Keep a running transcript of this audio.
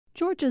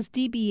Georgia's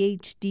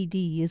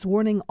DBHDD is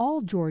warning all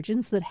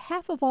Georgians that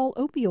half of all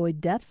opioid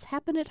deaths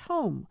happen at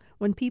home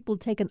when people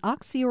take an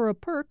Oxy or a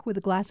Perk with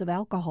a glass of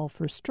alcohol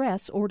for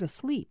stress or to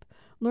sleep.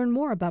 Learn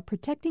more about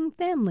protecting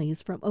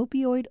families from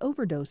opioid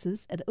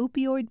overdoses at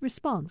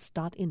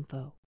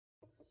opioidresponse.info.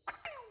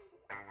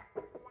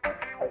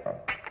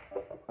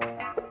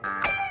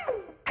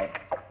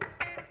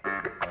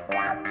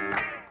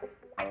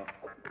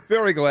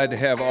 Very glad to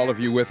have all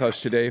of you with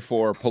us today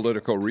for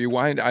Political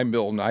Rewind. I'm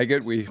Bill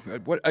Nigut. We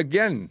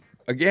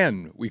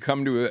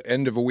come to the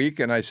end of a week,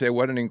 and I say,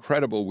 what an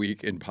incredible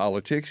week in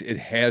politics. It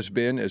has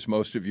been, as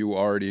most of you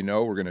already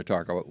know. We're going to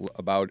talk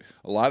about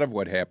a lot of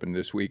what happened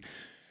this week.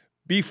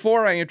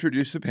 Before I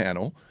introduce the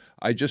panel,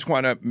 I just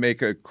want to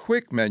make a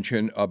quick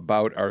mention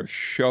about our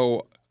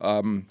show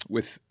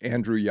with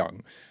Andrew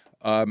Young.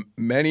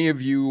 Many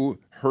of you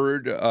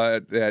heard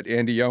that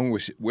Andy Young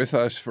was with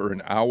us for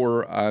an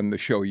hour on the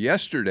show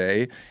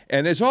yesterday.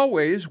 And as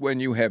always,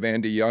 when you have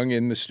Andy Young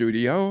in the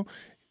studio,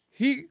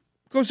 he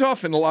goes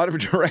off in a lot of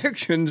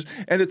directions,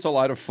 and it's a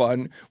lot of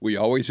fun. We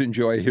always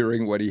enjoy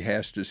hearing what he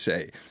has to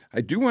say. I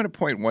do want to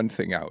point one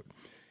thing out.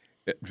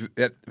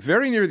 At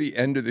very near the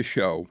end of the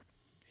show,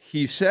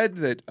 he said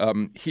that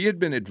he had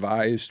been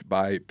advised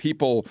by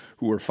people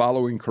who were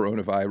following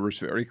coronavirus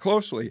very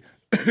closely,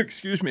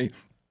 excuse me,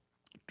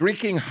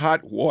 drinking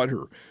hot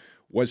water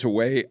was a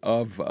way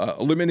of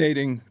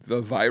eliminating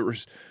the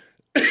virus,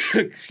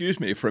 excuse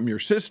me, from your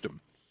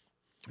system.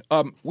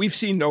 We've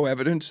seen no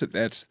evidence that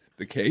that's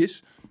the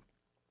case.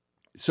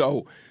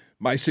 So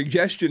my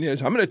suggestion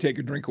is, I'm going to take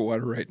a drink of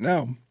water right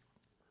now.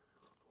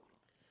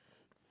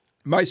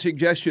 My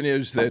suggestion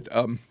is that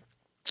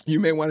you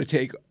may want to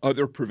take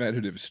other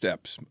preventative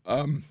steps.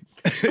 Don't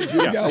touch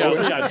your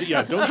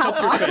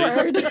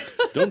face.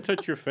 Don't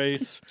touch your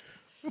face.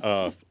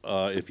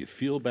 If you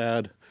feel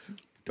bad,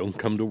 don't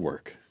come to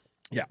work.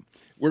 Yeah,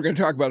 we're going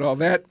to talk about all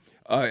that.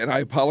 And I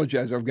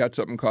apologize, I've got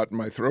something caught in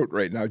my throat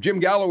right now. Jim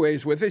Galloway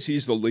is with us.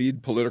 He's the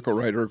lead political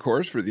writer, of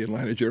course, for the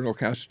Atlanta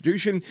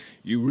Journal-Constitution.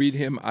 You read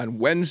him on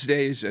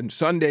Wednesdays and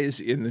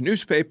Sundays in the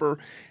newspaper,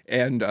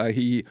 and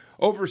he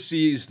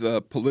oversees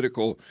the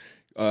political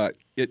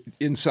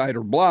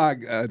insider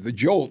blog, The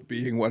Jolt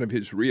being one of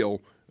his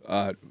real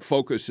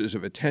focuses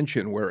of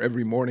attention, where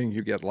every morning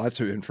you get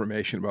lots of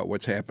information about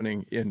what's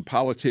happening in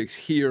politics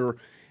here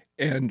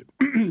and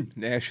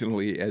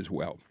nationally as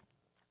well.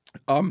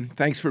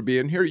 Thanks for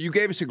being here. You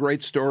gave us a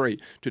great story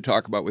to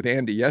talk about with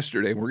Andy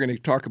yesterday, and we're going to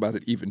talk about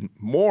it even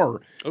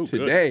more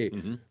today.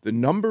 Mm-hmm. The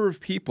number of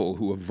people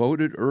who have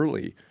voted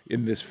early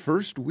in this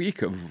first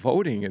week of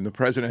voting in the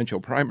presidential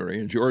primary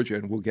in Georgia,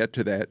 and we'll get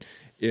to that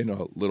in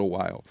a little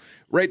while.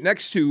 Right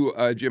next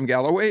to Jim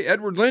Galloway,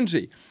 Edward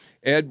Lindsey.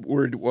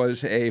 Edward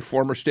was a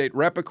former state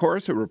rep, of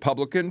course, a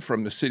Republican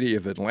from the city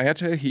of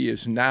Atlanta. He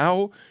is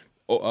now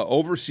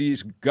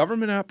oversees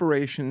government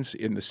operations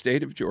in the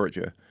state of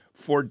Georgia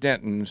for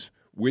Dentons,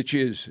 which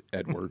is,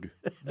 Edward,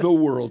 the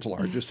world's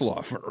largest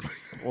law firm.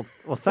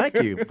 Well, thank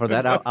you for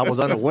that. I was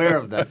unaware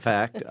of that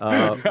fact.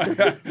 I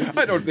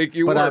don't think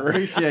you were. But I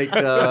appreciate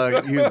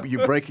you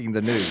breaking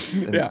the news.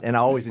 And I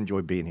always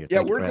enjoy being here. Yeah,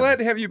 we're glad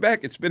to have you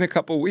back. It's been a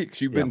couple of weeks.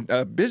 You've been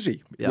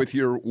busy with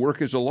your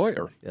work as a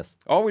lawyer. Yes.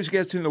 Always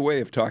gets in the way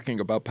of talking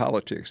about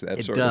politics,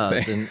 that sort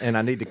of thing. And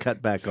I need to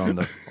cut back on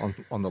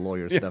the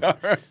lawyer stuff.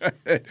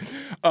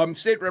 Right.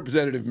 State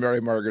Representative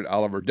Mary Margaret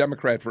Oliver,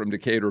 Democrat from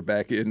Decatur,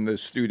 back in the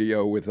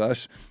studio with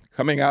us.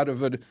 Coming out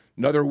of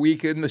another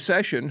week in the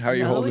session, how are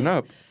you holding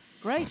up?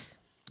 Great.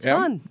 It's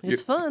fun.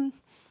 It's fun.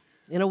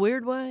 In a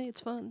weird way,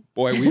 it's fun.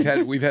 Boy,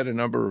 we've had a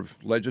number of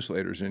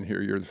legislators in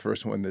here. You're the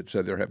first one that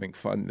said they're having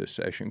fun this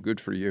session. Good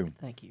for you.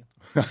 Thank you.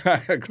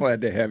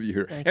 Glad to have you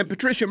here. Thank and you.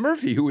 Patricia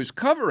Murphy, who is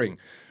covering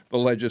the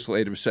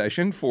legislative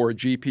session for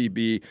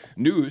GPB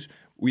News.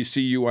 We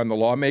see you on the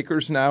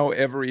Lawmakers now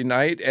every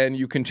night, and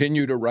you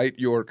continue to write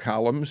your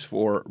columns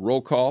for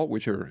Roll Call,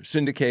 which are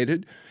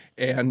syndicated.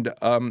 And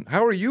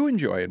how are you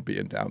enjoying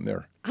being down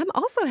there? I'm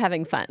also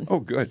having fun. Oh,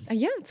 good.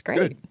 Yeah, it's great.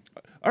 Good.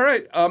 All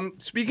right.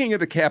 Speaking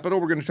of the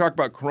Capitol, we're going to talk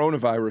about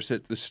coronavirus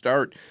at the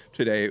start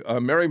today.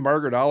 Mary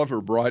Margaret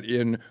Oliver brought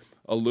in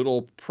a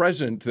little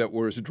present that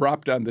was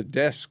dropped on the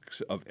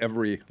desks of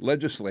every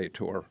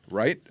legislator,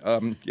 right?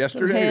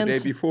 Yesterday or the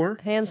day before?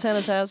 Hand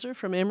sanitizer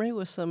from Emory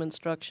with some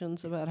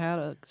instructions about how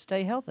to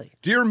stay healthy.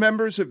 Dear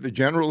members of the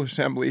General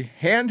Assembly,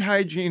 hand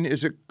hygiene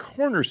is a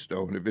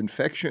cornerstone of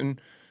infection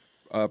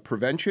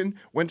prevention.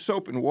 When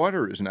soap and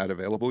water is not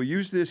available,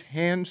 use this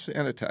hand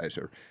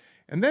sanitizer.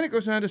 And then it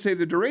goes on to say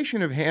the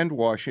duration of hand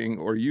washing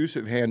or use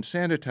of hand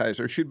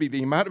sanitizer should be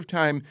the amount of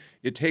time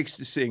it takes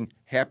to sing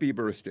Happy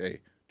Birthday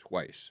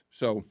twice.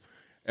 So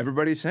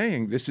everybody's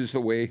saying this is the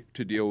way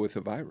to deal with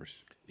the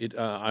virus.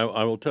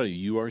 I will tell you,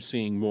 you are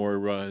seeing more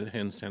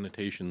hand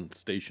sanitation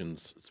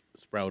stations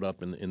sprout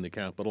up in the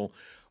Capitol.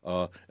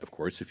 Of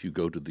course, if you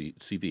go to the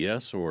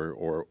CVS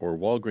or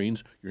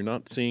Walgreens, you're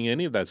not seeing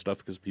any of that stuff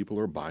because people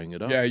are buying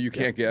it up. Yeah, you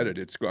can't get it.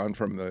 It's gone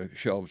from the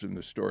shelves in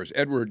the stores.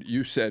 Edward,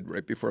 you said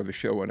right before the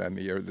show went on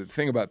the air, the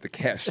thing about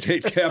the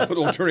state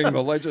capitol during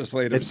the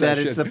legislative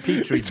session. It's a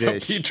petri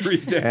dish. A petri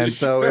dish. And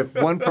so if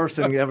one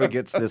person ever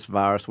gets this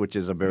virus, which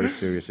is a very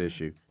serious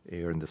issue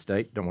here in the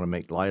state, don't want to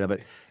make light of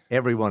it,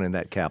 everyone in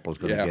that capitol is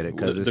going to get it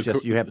because it's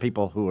just you have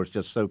people who are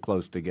just so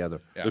close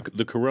together. Yeah.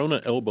 The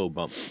corona elbow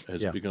bump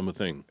has become a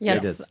thing.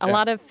 Yes, a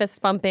lot of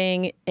fist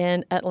bumping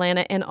in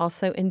Atlanta and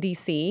also in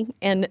D.C.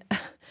 And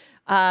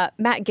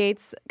Matt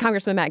Gaetz,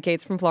 Congressman Matt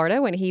Gaetz from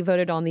Florida, when he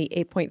voted on the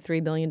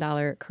 $8.3 billion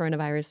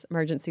coronavirus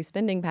emergency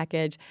spending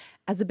package,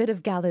 as a bit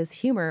of gallows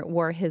humor,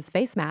 wore his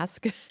face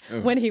mask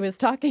when he was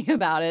talking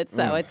about it.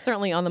 So it's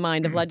certainly on the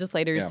mind of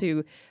legislators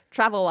who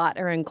travel a lot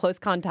or in close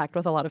contact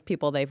with a lot of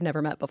people they've never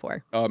met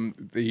before.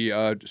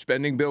 The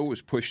spending bill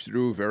was pushed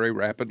through very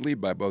rapidly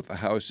by both the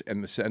House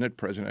and the Senate.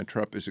 President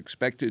Trump is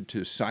expected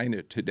to sign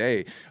it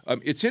today.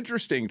 It's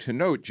interesting to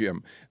note,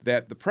 Jim,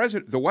 that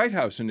the White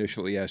House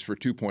initially asked for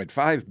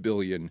 $2.5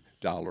 billion,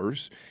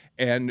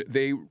 and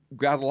they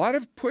got a lot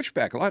of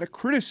pushback, a lot of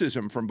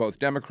criticism from both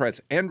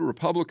Democrats and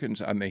Republicans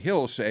on the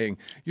Hill saying,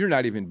 you're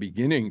not even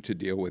beginning to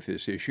deal with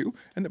this issue.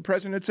 And the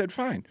president said,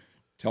 fine.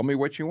 Tell me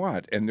what you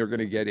want, and they're going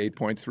to get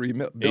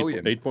 $8.3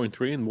 billion.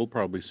 8.3, and we'll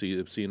probably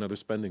see another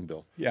spending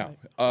bill. Yeah,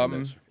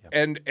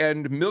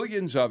 and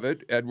millions of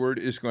it, Edward,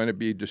 is going to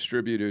be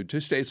distributed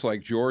to states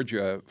like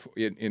Georgia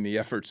in the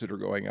efforts that are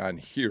going on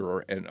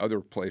here and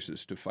other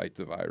places to fight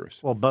the virus.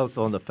 Well, both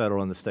on the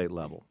federal and the state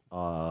level.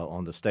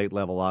 On the state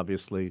level,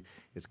 obviously,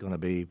 it's going to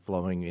be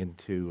flowing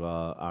into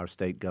our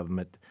state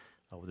government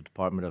with the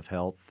Department of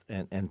Health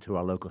and to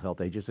our local health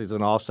agencies,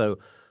 and also,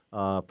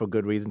 for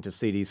good reason, to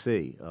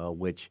CDC,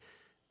 which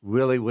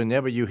really,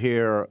 whenever you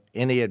hear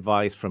any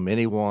advice from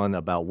anyone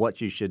about what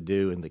you should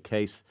do in the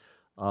case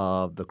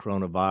of the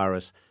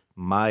coronavirus,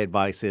 my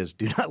advice is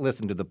do not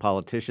listen to the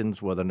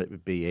politicians, whether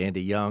it be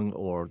Andy Young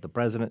or the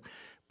president,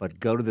 but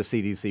go to the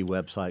CDC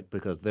website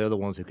because they're the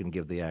ones who can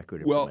give the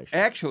accurate information. Well,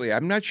 actually,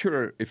 I'm not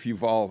sure if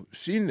you've all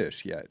seen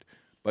this yet,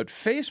 but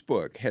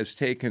Facebook has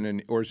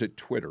taken or is it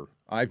Twitter?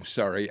 I'm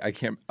sorry, I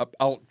can't.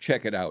 I'll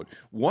check it out.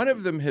 One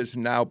of them has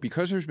now,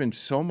 because there's been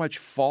so much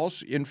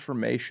false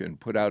information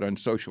put out on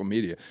social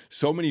media,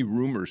 so many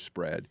rumors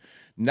spread.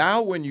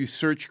 Now, when you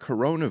search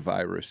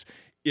coronavirus,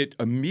 it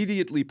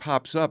immediately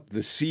pops up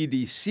the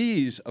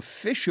CDC's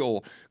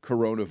official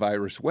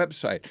coronavirus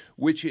website,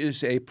 which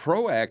is a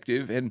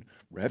proactive and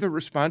rather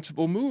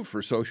responsible move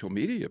for social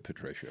media,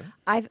 Patricia.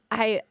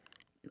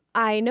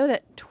 I know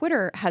that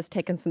Twitter has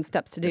taken some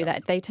steps to do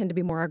that. They tend to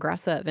be more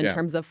aggressive in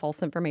terms of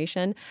false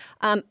information.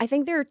 I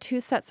think there are two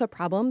sets of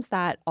problems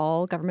that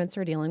all governments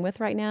are dealing with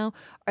right now.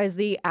 Is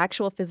the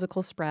actual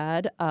physical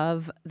spread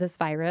of this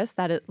virus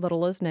that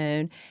little is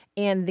known,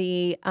 and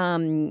the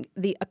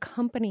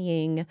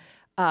accompanying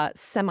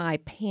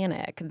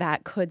semi-panic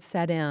that could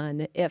set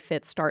in if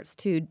it starts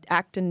to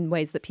act in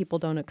ways that people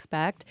don't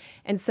expect.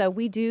 And so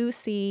we do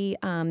see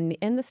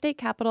in the state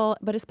capitol,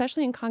 but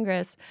especially in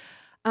Congress,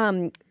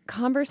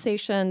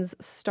 conversations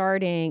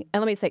starting,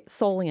 and let me say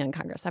solely in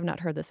Congress. I've not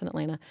heard this in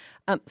Atlanta.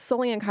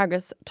 Solely in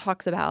Congress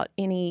talks about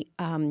any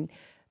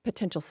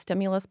potential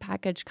stimulus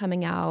package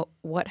coming out.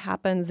 What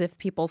happens if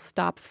people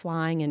stop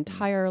flying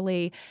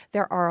entirely?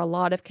 There are a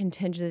lot of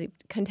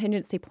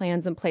contingency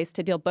plans in place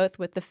to deal both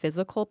with the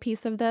physical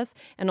piece of this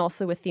and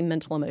also with the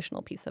mental,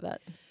 emotional piece of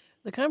it.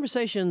 The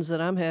conversations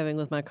that I'm having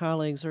with my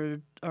colleagues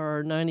are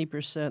 90%,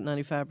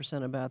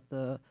 95% about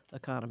the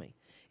economy.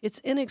 It's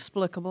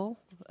inexplicable,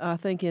 I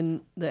think,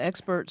 in the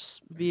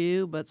experts'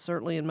 view, but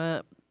certainly in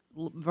my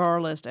far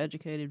less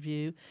educated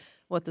view,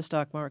 what the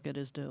stock market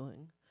is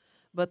doing.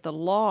 But the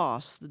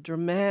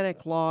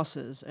dramatic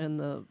losses, and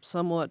the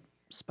somewhat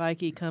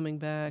spiky coming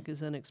back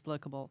is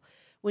inexplicable.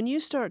 When you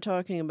start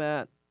talking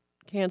about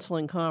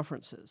canceling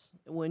conferences,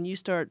 when you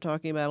start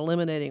talking about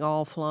eliminating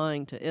all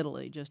flying to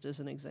Italy, just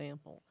as an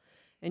example,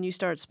 and you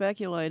start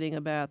speculating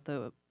about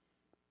the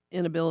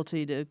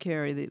inability to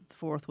carry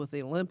forth with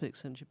the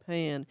Olympics in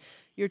Japan,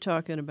 you're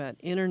talking about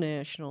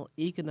international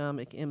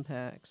economic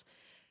impacts.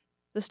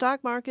 The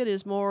stock market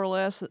is more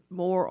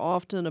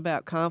often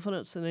about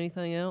confidence than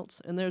anything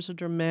else, and there's a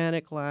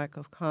dramatic lack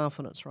of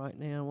confidence right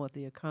now in what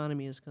the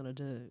economy is going to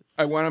do.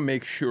 I want to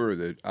make sure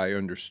that I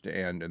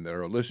understand and that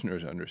our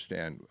listeners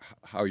understand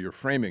how you're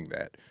framing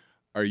that.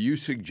 Are you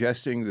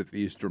suggesting that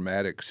these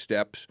dramatic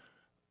steps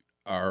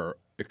are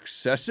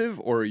excessive,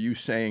 or are you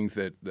saying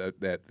that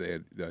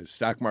the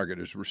stock market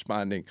is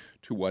responding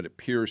to what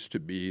appears to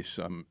be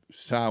some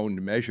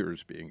sound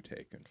measures being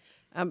taken?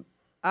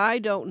 I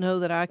don't know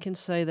that I can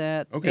say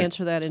that,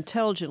 answer that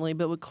intelligently,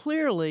 but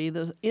clearly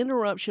the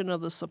interruption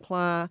of the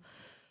supply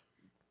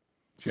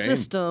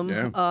system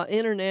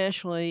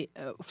internationally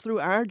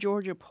through our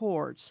Georgia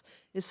ports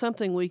is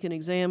something we can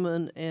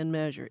examine and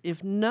measure.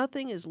 If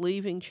nothing is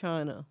leaving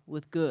China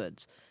with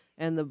goods,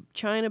 and the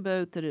China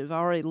boat that have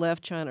already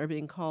left China are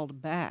being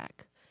called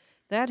back,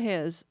 that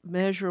has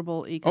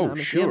measurable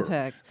economic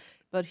impacts.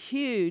 but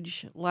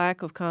huge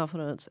lack of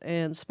confidence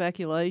and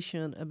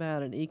speculation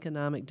about an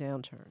economic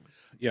downturn.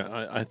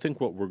 Yeah, I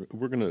think what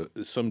we're going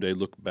to someday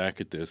look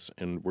back at this,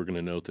 and we're going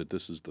to note that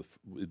this is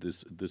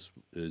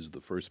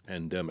the first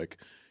pandemic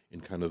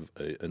in kind of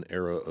an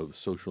era of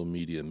social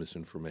media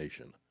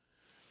misinformation,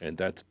 and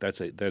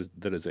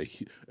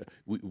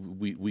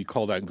we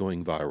call that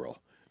going viral.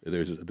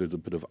 There's a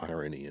bit of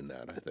irony in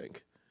that, I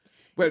think.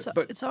 But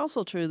It's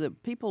also true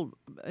that people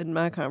in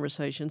my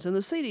conversations, and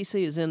the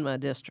CDC is in my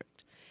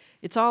district.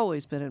 It's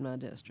always been in my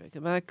district.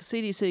 And my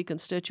CDC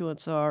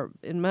constituents are,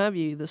 in my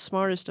view, the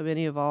smartest of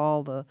any of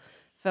all the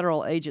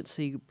federal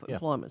agency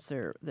employments.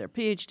 They're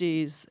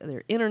PhDs,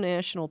 they're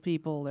international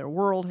people, they're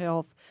World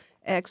Health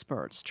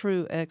experts,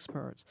 true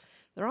experts.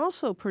 They're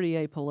also pretty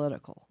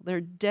apolitical.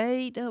 They're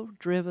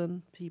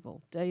data-driven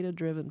people.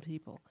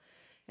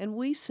 And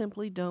we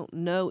simply don't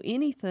know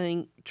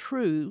anything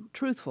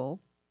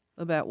truthful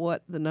about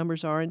what the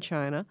numbers are in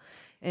China,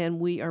 and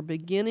we are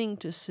beginning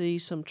to see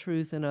some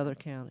truth in other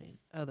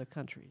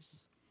countries.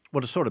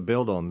 Well, to sort of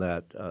build on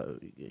that,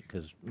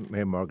 because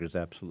Mary Margaret is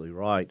absolutely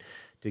right,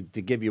 to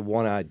give you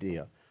one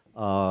idea,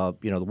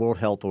 the World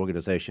Health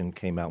Organization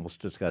came out and was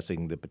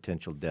discussing the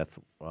potential death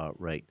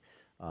rate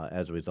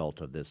as a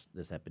result of this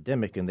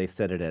epidemic, and they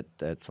set it at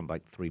something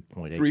like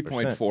 3.8%.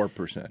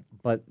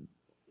 3.4%.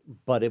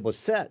 But it was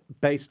set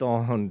based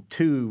on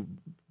two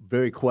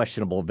very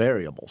questionable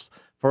variables.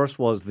 First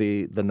was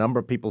the number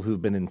of people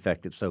who've been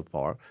infected so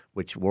far,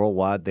 which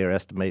worldwide they're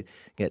estimating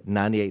at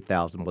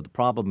 98,000. But the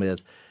problem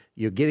is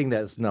you're getting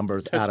those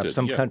numbers out of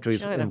some countries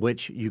China. In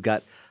which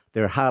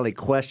they're highly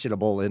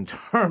questionable in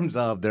terms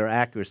of their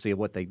accuracy of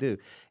what they do,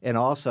 and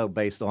also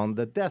based on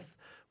the death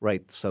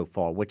rate so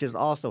far, which is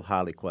also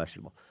highly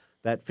questionable.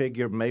 That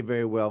figure may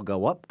very well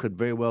go up, could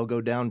very well go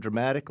down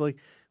dramatically.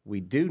 We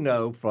do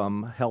know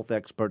from health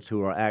experts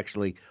who are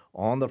actually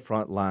on the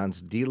front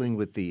lines dealing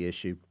with the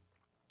issue,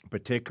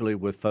 particularly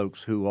with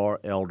folks who are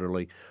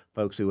elderly,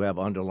 folks who have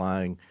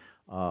underlying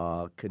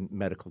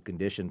medical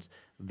conditions,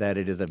 that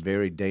it is a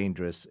very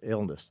dangerous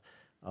illness.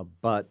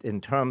 But in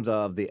terms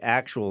of the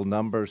actual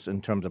numbers,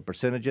 in terms of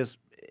percentages,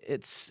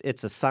 it's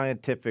a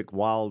scientific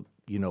wild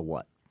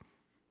you-know-what.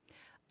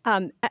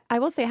 I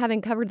will say,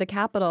 having covered the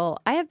Capitol,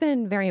 I have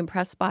been very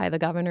impressed by the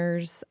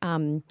governor's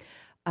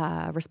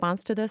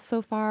response to this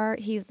so far.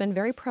 He's been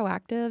very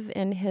proactive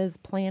in his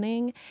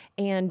planning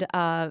and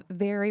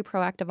very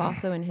proactive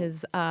also in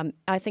his,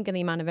 I think, in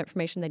the amount of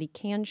information that he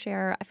can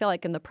share. I feel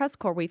like in the press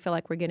corps, we feel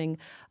like we're getting,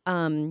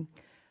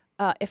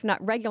 if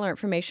not regular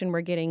information,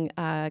 we're getting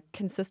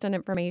consistent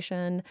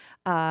information.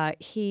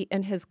 He,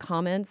 in his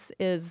comments,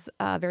 is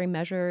very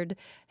measured.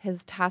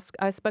 His task,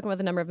 I've spoken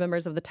with a number of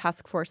members of the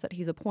task force that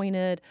he's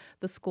appointed.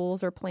 The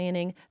schools are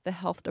planning. The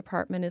health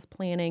department is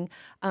planning.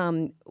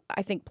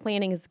 I think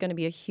planning is going to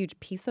be a huge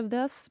piece of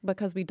this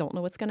because we don't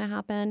know what's going to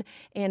happen.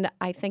 And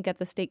I think at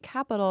the state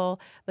capitol,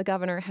 the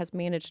governor has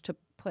managed to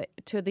put,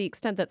 to the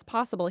extent that's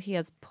possible, he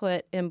has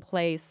put in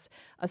place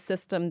a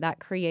system that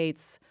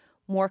creates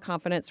more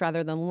confidence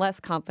rather than less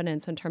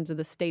confidence in terms of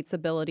the state's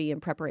ability and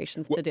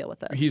preparations to deal with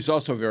this. He's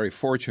also very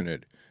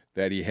fortunate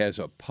that he has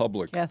a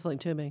public... Kathleen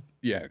Toomey.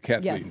 Yeah,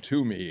 Kathleen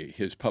Toomey,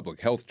 his public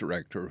health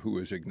director, who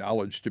is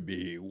acknowledged to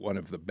be one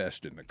of the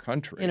best in the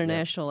country.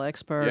 International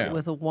expert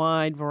with a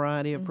wide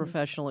variety of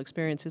professional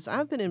experiences.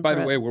 I've been impressed.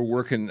 By the way, we're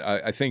working,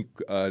 I think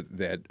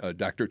that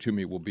Dr.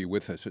 Toomey will be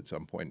with us at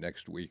some point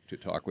next week to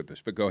talk with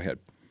us, but go ahead.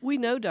 We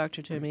know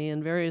Dr. Toomey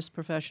in various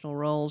professional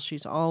roles.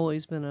 She's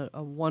always been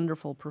a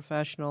wonderful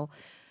professional.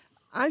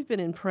 I've been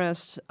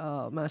impressed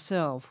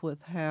myself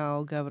with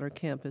how Governor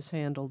Kemp has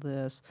handled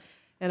this.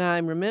 And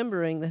I'm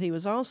remembering that he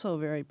was also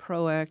very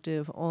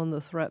proactive on the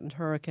threatened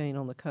hurricane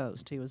on the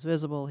coast. He was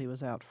visible. He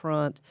was out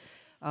front.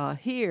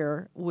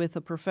 Here, with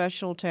a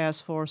professional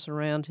task force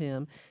around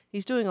him,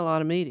 he's doing a lot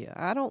of media.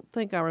 I don't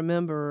think I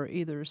remember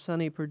either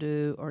Sonny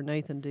Perdue or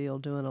Nathan Deal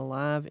doing a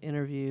live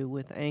interview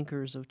with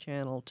anchors of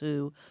Channel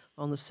 2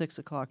 on the 6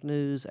 o'clock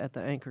news at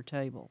the anchor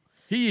table.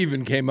 He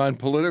even came on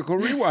Political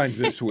Rewind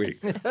this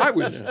week.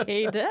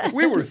 He did.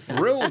 We were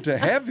thrilled to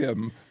have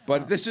him,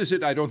 but this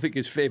isn't, I don't think,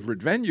 his favorite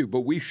venue,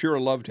 but we sure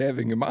loved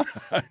having him on.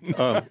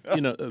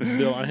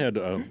 Bill, I had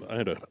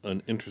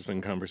an interesting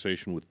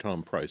conversation with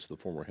Tom Price, the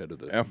former head of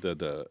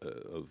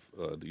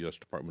the U.S.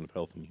 Department of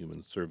Health and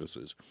Human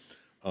Services.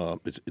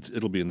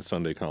 It'll be in the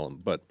Sunday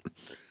column, but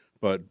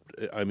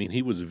I mean,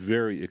 he was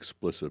very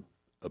explicit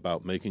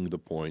about making the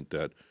point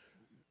that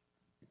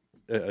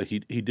he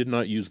did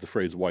not use the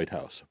phrase White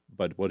House,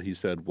 but what he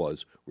said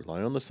was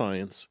rely on the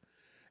science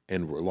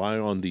and rely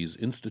on these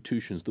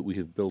institutions that we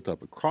have built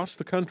up across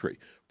the country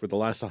for the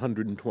last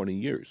 120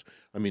 years.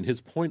 I mean, his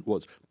point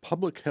was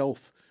public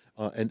health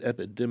and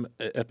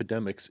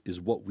epidemics is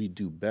what we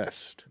do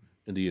best.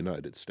 in the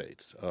United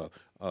States.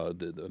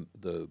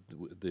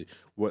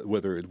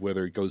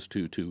 Whether it goes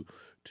to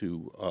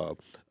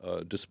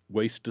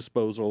waste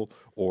disposal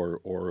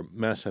or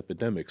mass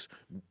epidemics,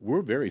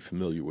 we're very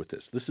familiar with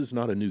this. This is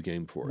not a new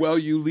game for us. Well,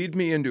 you lead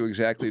me into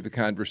exactly the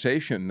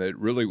conversation that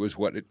really was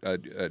what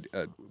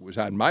was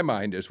on my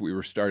mind as we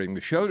were starting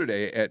the show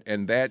today,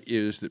 and that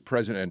is that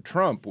President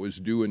Trump was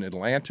due in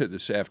Atlanta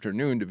this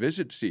afternoon to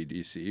visit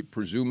CDC.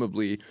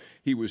 Presumably,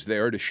 he was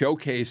there to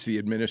showcase the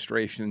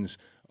administration's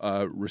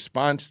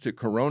response to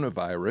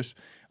coronavirus.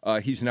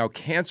 He's now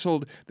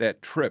canceled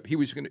that trip.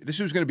 This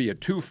was going to be a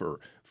twofer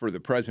for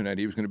the president.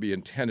 He was going to be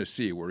in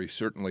Tennessee, where he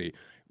certainly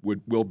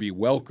will be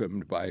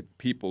welcomed by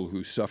people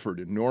who suffered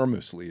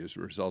enormously as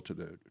a result of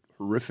the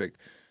horrific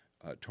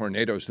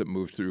tornadoes that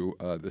moved through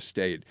the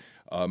state.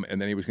 And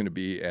then he was going to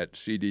be at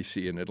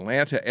CDC in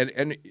Atlanta.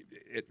 And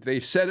they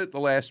said at the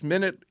last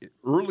minute,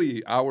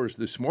 early hours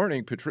this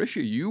morning,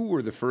 Patricia, you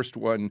were the first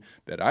one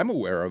that I'm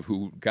aware of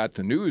who got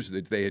the news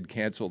that they had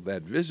canceled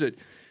that visit.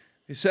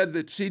 They said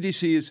that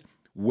CDC is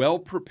well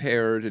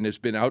prepared and has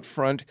been out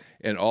front,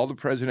 and all the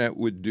president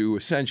would do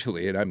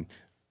essentially, and I'm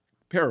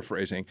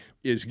paraphrasing,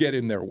 is get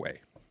in their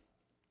way.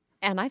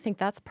 And I think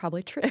that's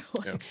probably true.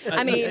 Yeah.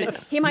 I mean,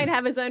 he might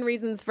have his own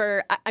reasons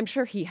I'm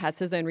sure he has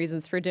his own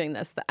reasons for doing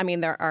this. I mean,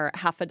 there are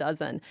half a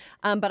dozen.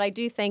 But I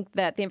do think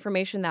that the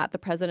information that the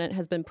president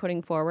has been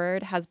putting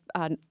forward has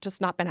just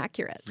not been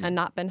accurate and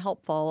not been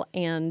helpful.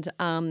 And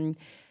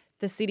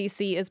the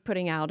CDC is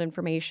putting out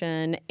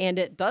information, and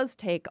it does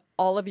take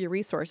all of your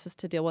resources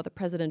to deal with a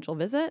presidential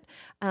visit.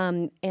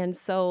 And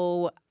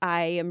so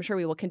I am sure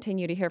we will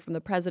continue to hear from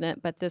the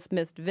president, but this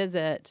missed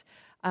visit,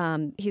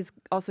 he's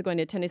also going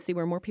to Tennessee,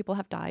 where more people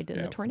have died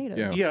in the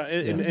tornadoes. Yeah,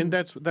 and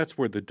that's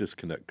where the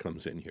disconnect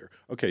comes in here.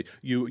 Okay,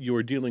 you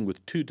are dealing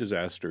with two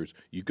disasters.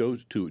 You go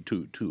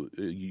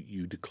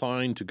you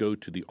decline to go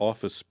to the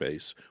office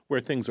space where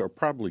things are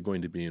probably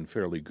going to be in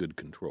fairly good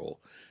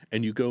control,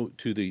 and you go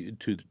to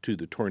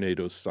the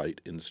tornado site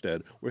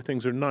instead, where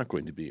things are not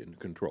going to be in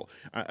control.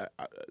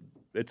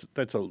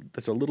 That's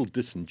a little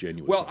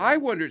disingenuous. Well, I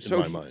wondered. In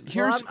my mind,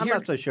 I'm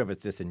not so sure if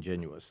it's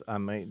disingenuous. I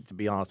mean, to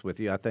be honest with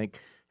you, I think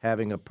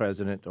having a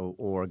president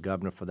or a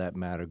governor, for that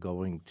matter,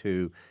 going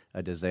to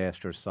a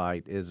disaster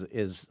site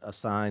is a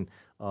sign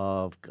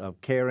of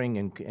caring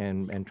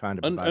and trying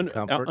to provide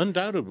comfort.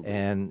 Undoubtedly.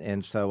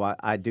 And so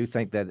I do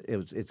think that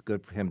it's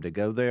good for him to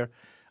go there.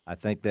 I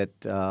think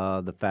that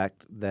the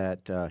fact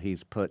that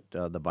he's put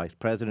the vice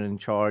president in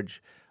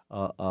charge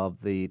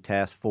of the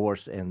task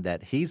force, and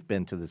that he's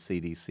been to the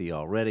CDC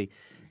already,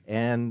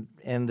 and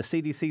the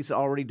CDC's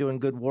already doing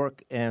good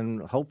work,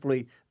 and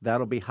hopefully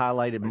that'll be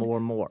highlighted more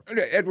and more.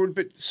 Edward,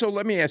 but so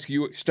let me ask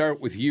you, start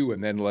with you,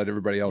 and then let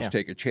everybody else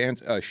take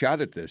a shot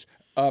at this.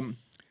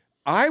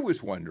 I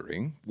was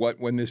wondering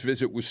when this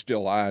visit was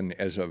still on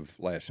as of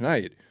last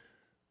night,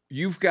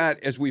 you've got,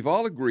 as we've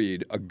all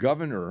agreed, a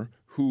governor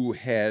who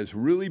has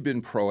really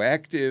been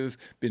proactive,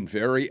 been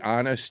very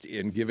honest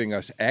in giving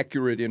us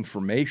accurate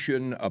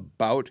information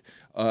about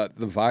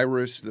the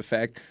virus,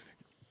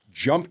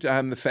 jumped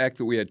on the fact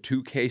that we had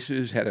 2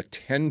 cases, had a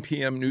 10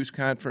 p.m. news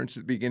conference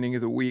at the beginning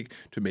of the week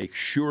to make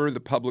sure the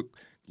public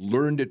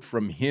learned it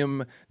from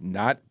him,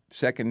 not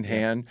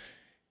secondhand.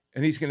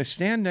 And he's going to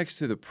stand next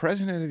to the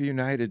President of the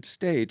United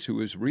States,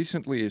 who as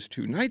recently as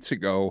 2 nights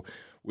ago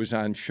was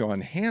on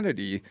Sean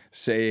Hannity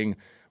saying,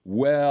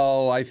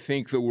 well, I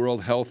think the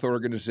World Health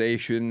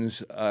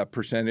Organization's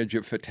percentage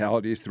of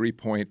fatalities,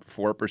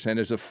 3.4%,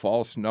 is a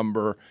false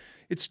number.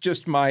 It's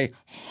just my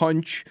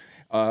hunch.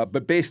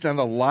 But based on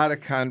a lot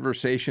of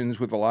conversations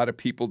with a lot of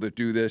people that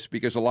do this,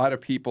 because a lot of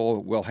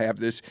people will have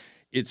this,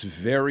 it's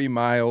very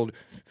mild.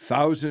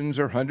 Thousands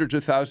or hundreds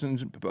of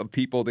thousands of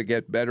people that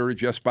get better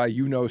just by,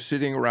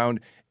 sitting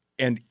around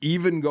and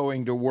even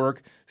going to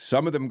work.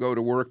 Some of them go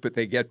to work, but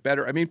they get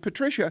better. I mean,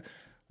 Patricia,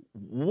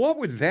 what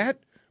would that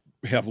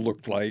have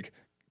looked like,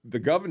 the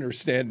governor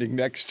standing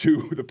next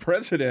to the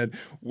president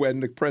when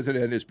the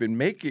president has been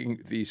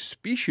making these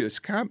specious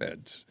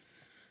comments?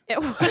 It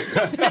would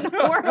have been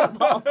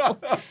horrible.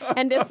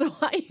 And it's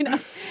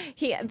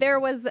why, there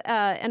was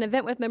an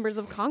event with members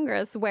of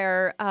Congress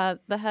where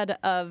the head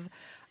of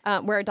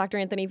where Dr.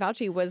 Anthony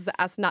Fauci was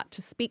asked not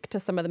to speak to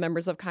some of the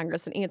members of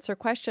Congress and answer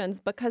questions,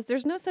 because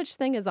there's no such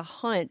thing as a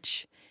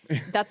hunch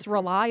that's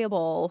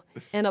reliable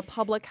in a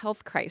public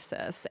health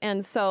crisis.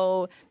 And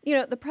so,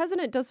 the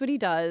president does what he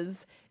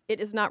does. It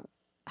is not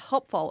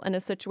helpful in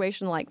a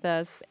situation like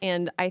this.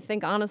 And I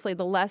think, honestly,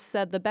 the less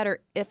said, the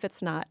better, if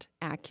it's not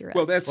accurate.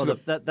 Well, that's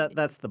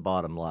the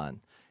bottom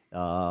line.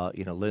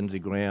 Lindsey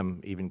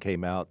Graham even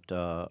came out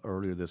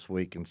earlier this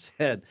week and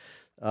said,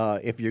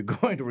 if you're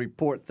going to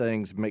report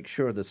things, make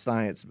sure the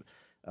science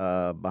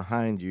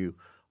behind you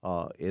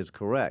is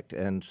correct.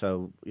 And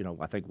so,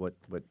 I think what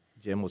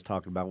Jim was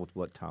talking about with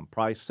what Tom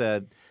Price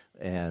said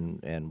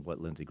and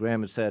what Lindsey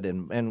Graham has said,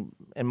 and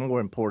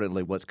more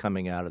importantly, what's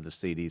coming out of the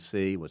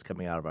CDC, what's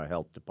coming out of our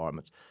health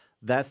departments,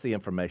 that's the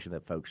information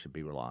that folks should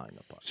be relying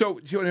upon. So,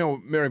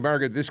 Mary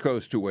Margaret, this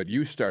goes to what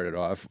you started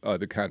off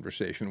the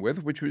conversation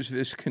with, which was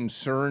this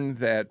concern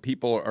that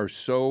people are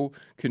so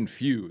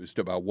confused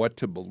about what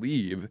to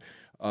believe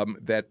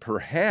that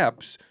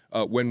perhaps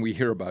when we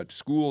hear about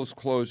schools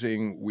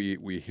closing,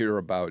 we hear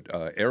about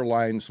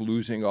airlines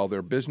losing all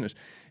their business.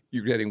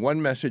 You're getting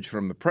one message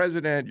from the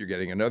president. You're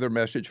getting another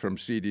message from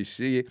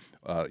CDC.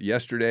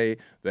 Yesterday,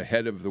 the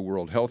head of the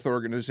World Health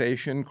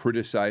Organization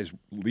criticized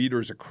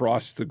leaders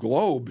across the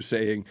globe,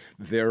 saying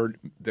they're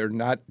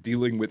not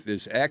dealing with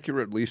this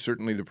accurately.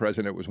 Certainly, the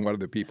president was one of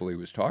the people he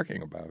was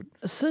talking about.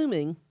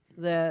 Assuming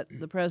that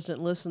the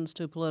president listens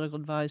to political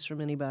advice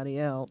from anybody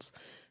else,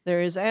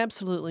 there is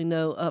absolutely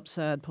no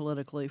upside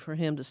politically for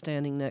him to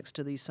standing next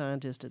to these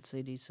scientists at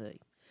CDC.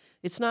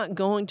 It's not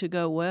going to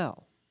go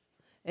well.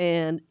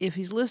 And if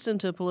he's listened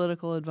to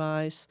political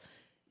advice,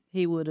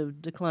 he would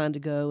have declined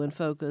to go and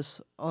focus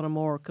on a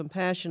more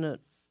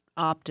compassionate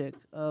optic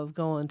of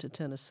going to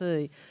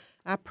Tennessee.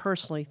 I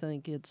personally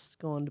think he's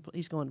going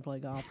to play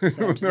golf this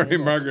afternoon. Mary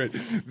Margaret,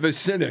 the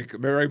cynic,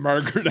 Mary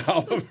Margaret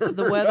Oliver.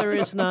 The weather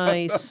is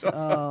nice.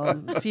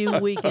 A few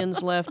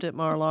weekends left at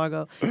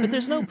Mar-a-Lago. But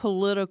there's no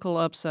political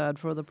upside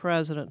for the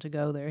president to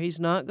go there. He's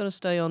not going to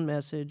stay on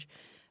message.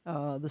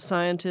 The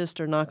scientists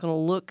are not going to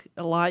look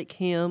like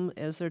him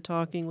as they're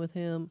talking with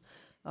him.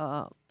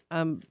 I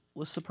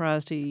was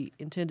surprised he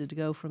intended to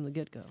go from the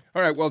get-go.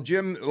 All right, well,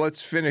 Jim,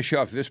 let's finish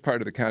off this part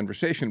of the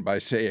conversation by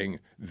saying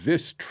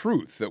this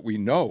truth that we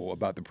know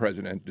about the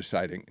president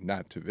deciding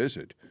not to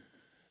visit.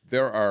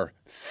 There are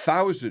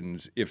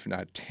thousands, if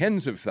not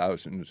tens of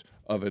thousands,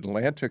 of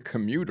Atlanta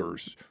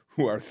commuters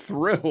who are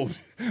thrilled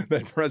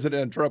that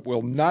President Trump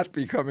will not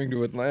be coming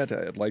to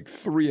Atlanta at like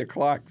 3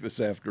 o'clock this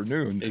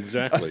afternoon.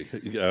 Exactly.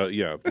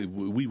 Yeah,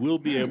 we will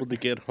be able to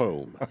get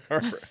home. All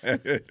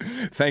right.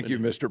 Thank you,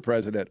 Mr.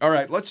 President. All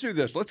right, let's do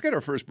this. Let's get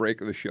our first break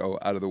of the show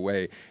out of the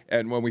way.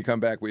 And when we come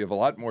back, we have a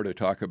lot more to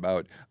talk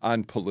about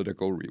on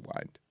Political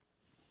Rewind.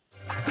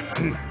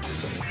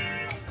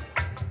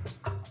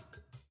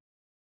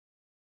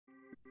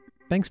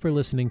 Thanks for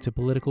listening to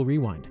Political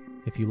Rewind.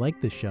 If you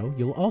like this show,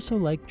 you'll also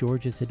like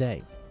Georgia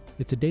Today.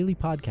 It's a daily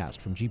podcast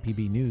from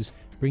GPB News,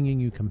 bringing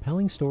you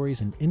compelling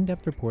stories and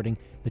in-depth reporting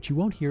that you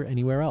won't hear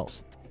anywhere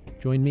else.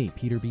 Join me,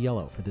 Peter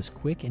Biello, for this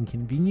quick and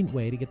convenient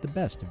way to get the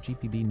best of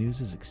GPB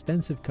News'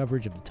 extensive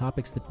coverage of the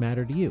topics that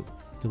matter to you,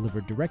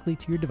 delivered directly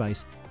to your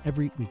device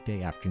every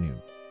weekday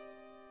afternoon.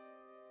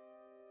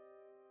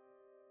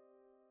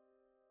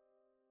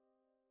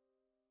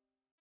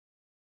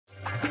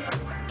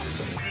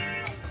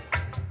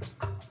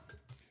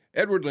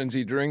 Edward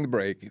Lindsay, during the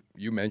break,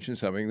 you mentioned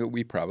something that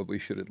we probably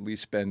should at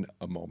least spend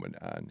a moment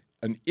on.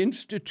 An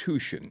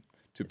institution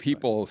to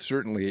people,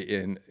 certainly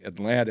in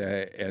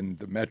Atlanta and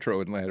the metro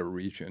Atlanta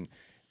region,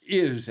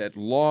 is at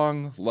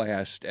long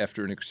last,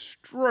 after an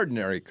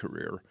extraordinary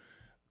career,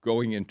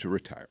 going into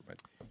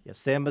retirement. Yes,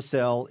 Sam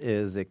Massell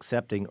is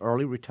accepting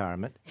early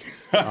retirement.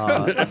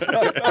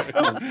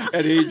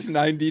 At age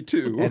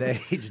 92. At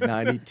age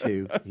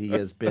 92. He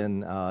has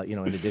been, in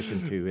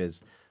addition to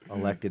his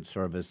elected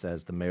service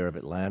as the mayor of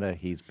Atlanta,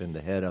 he's been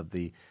the head of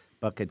the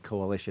Buckhead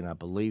Coalition, I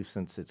believe,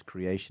 since its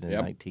creation in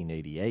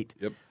 1988,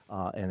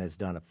 and has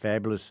done a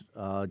fabulous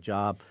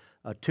job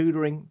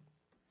tutoring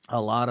a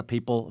lot of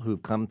people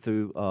who've come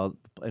through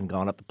and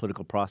gone up the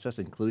political process,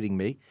 including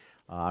me.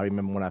 I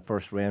remember when I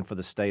first ran for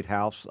the State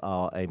House,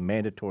 a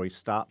mandatory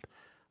stop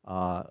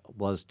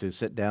was to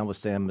sit down with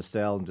Sam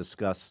Massell and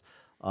discuss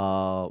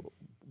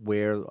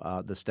where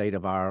the state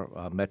of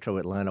our metro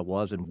Atlanta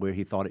was and where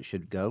he thought it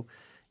should go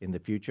in the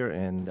future.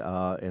 And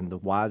the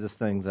wisest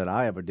things that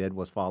I ever did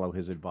was follow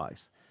his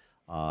advice.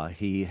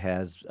 He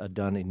has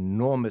done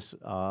enormous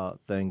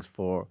things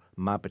for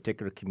my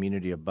particular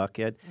community of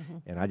Buckhead,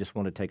 and I just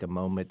want to take a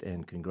moment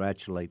and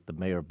congratulate the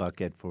mayor of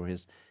Buckhead for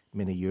his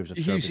many years of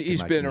service.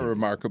 He's been a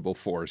remarkable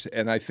force,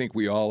 and I think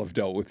we all have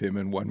dealt with him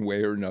in one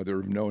way or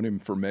another. Have known him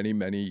for many,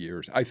 many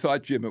years. I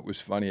thought, Jim, it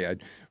was funny.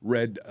 I'd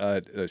read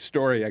a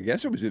story, I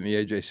guess it was in the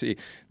AJC,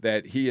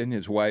 that he and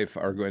his wife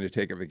are going to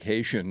take a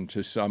vacation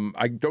to some,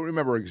 I don't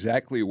remember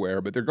exactly where,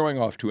 but they're going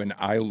off to an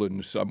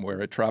island somewhere,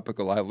 a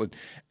tropical island,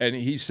 and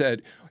he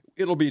said,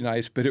 it'll be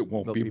nice, but it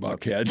won't be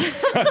Buckhead.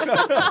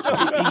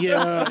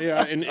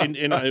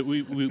 and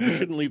we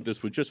shouldn't leave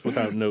this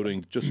without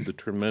noting just the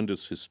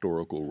tremendous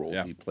historical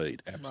role he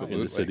played in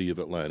the city of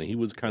Atlanta. He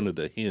was kind of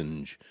the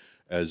hinge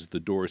as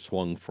the door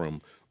swung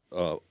from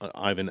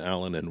Ivan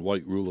Allen and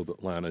white rule of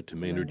Atlanta to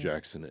Maynard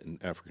Jackson and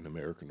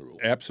African-American rule.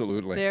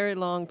 Absolutely. Very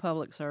long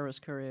public service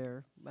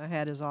career. My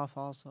hat is off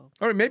also.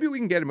 All right, maybe we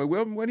can get him.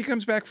 When he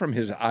comes back from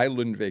his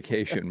island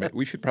vacation,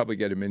 we should probbe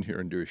get him in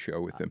here and do a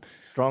show with him.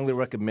 Strongly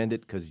recommend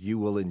it because you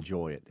will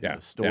enjoy it. The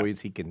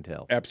stories he can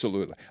tell.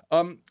 Absolutely.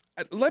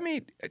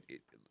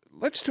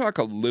 Let's talk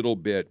a little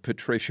bit,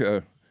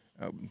 Patricia.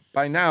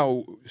 By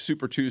now,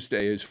 Super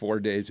Tuesday is 4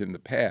 days in the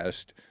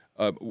past.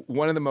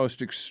 One of the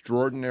most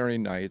extraordinary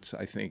nights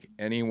I think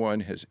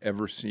anyone has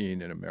ever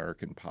seen in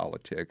American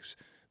politics,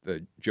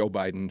 the Joe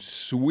Biden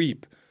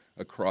sweep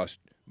across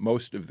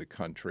most of the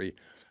country.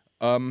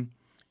 And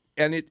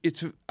and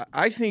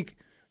I think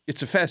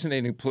it's a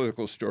fascinating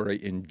political story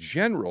in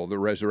general, the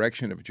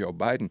resurrection of Joe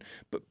Biden,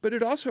 but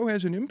it also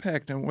has an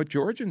impact on what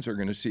Georgians are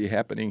going to see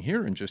happening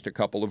here in just a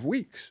couple of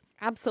weeks.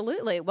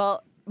 Absolutely.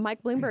 Well,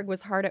 Mike Bloomberg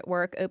was hard at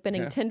work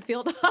opening 10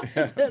 field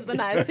offices,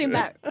 and I assume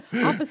that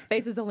office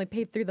space is only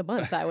paid through the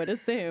month, I would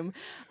assume.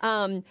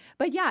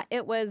 But yeah,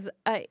 it was...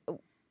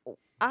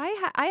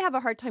 I have a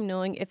hard time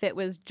knowing if it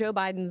was Joe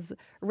Biden's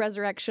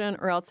resurrection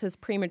or else his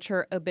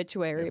premature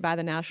obituary by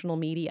the national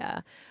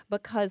media,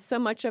 because so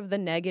much of the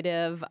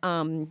negative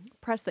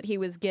press that he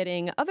was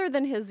getting, other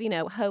than his,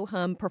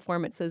 ho-hum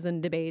performances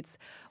and debates,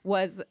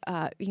 was,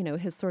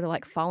 his sort of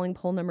like falling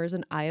poll numbers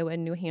in Iowa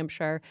and New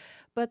Hampshire.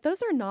 But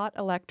those are not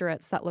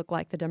electorates that look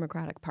like the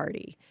Democratic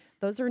Party.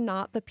 Those are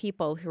not the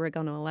people who are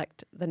going to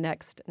elect the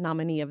next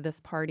nominee of this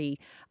party,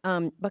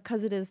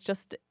 because it is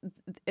just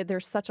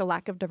there's such a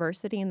lack of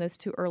diversity in those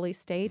two early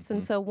states.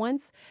 And so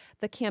once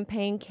the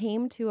campaign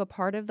came to a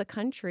part of the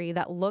country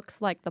that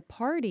looks like the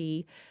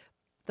party,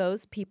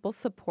 those people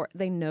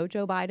they know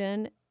Joe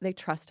Biden, they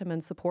trust him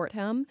and support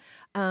him.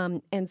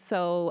 And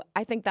so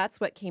I think that's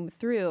what came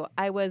through.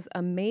 I was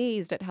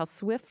amazed at how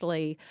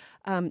swiftly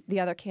the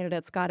other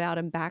candidates got out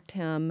and backed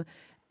him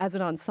as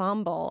an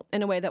ensemble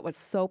in a way that was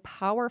so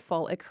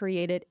powerful. It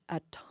created a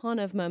ton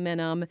of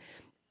momentum.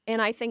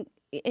 And I think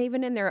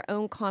even in their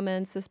own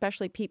comments,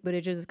 especially Pete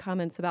Buttigieg's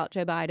comments about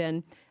Joe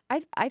Biden,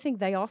 I think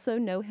they also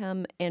know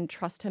him and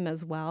trust him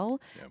as well.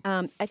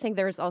 Yeah. I think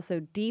there's also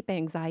deep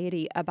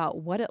anxiety about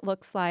what it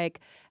looks like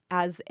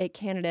as a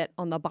candidate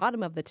on the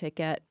bottom of the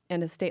ticket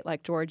in a state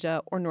like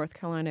Georgia or North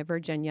Carolina,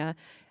 Virginia,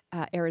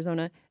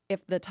 Arizona,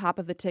 if the top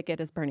of the ticket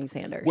is Bernie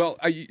Sanders. Well,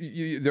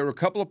 there are a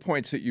couple of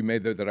points that you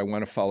made there that I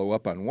want to follow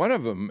up on. One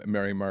of them,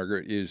 Mary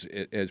Margaret, is,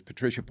 as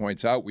Patricia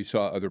points out, we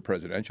saw other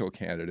presidential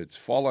candidates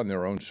fall on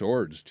their own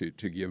swords to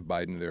give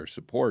Biden their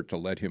support, to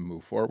let him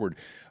move forward.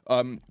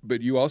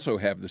 But you also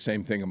have the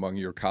same thing among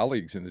your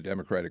colleagues in the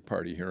Democratic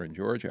Party here in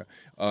Georgia.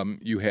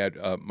 You had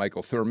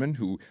Michael Thurmond,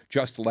 who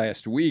just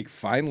last week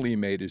finally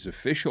made his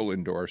official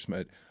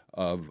endorsement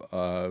of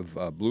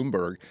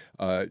Bloomberg.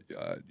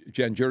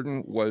 Jen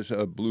Jordan was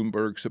a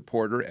Bloomberg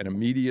supporter and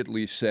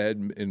immediately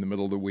said in the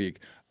middle of the week,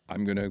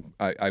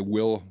 I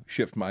will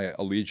shift my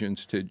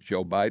allegiance to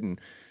Joe Biden.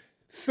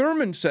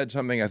 Thurmond said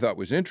something I thought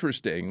was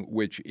interesting,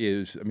 which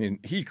is,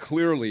 he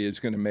clearly is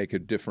going to make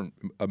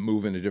a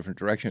move in a different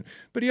direction,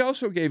 but he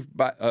also gave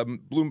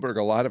Bloomberg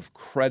a lot of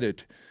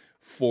credit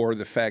for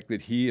the fact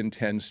that he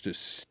intends to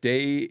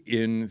stay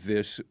in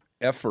this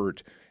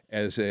effort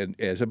as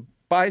a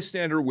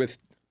bystander with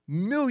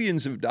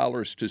millions of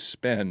dollars to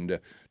spend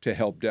to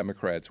help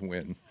Democrats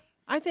win.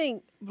 I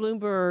think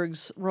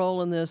Bloomberg's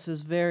role in this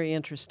is very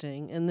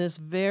interesting in this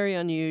very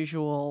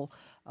unusual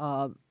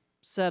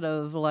set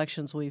of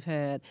elections we've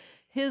had.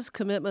 His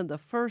commitment, the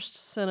first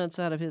sentence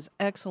out of his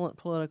excellent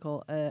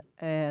political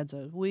ads,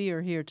 we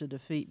are here to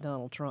defeat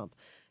Donald Trump.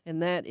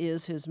 And that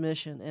is his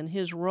mission. And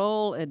his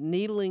role at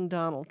needling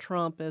Donald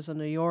Trump as a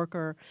New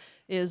Yorker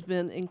has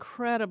been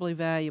incredibly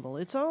valuable.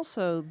 It's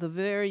also the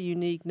very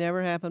unique,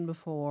 never happened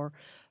before,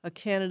 a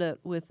candidate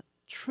with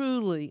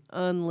truly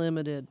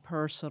unlimited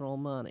personal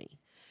money.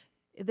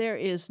 There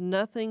is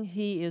nothing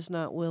he is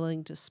not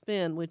willing to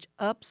spend, which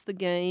ups the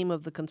game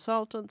of the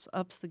consultants,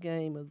 ups the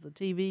game of the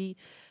TV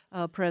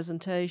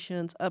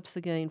presentations, ups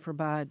the game for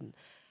Biden.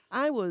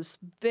 I was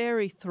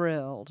very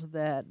thrilled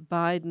that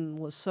Biden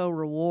was so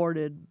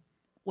rewarded,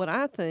 what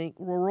I think,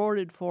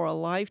 rewarded for a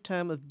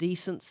lifetime of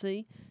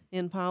decency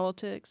in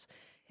politics.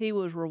 He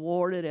was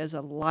rewarded as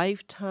a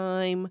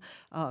lifetime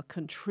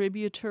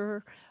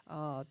contributor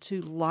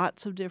to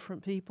lots of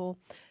different people.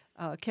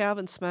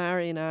 Calvin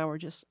Smyre and I were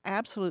just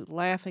absolute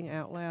laughing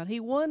out loud.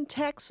 He won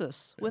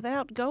Texas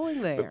without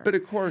going there. But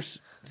of course,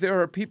 there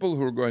are people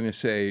who are going to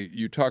say,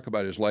 you talk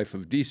about his life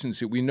of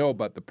decency. We know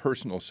about the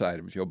personal side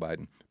of Joe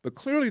Biden. But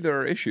clearly there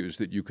are issues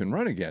that you can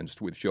run against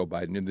with Joe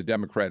Biden in the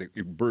Democratic.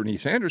 Bernie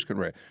Sanders can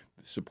run.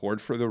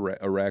 Support for the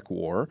Iraq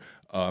War,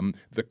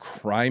 the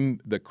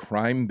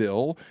crime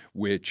bill,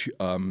 which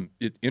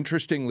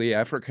interestingly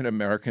African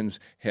Americans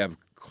have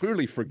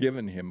clearly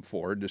forgiven him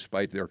for,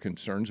 despite their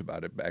concerns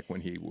about it back when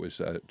he was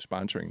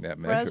sponsoring that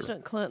measure.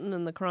 President Clinton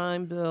and the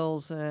crime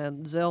bills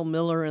and Zell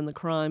Miller and the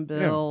crime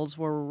bills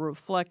were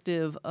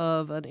reflective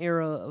of an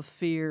era of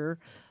fear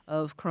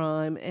of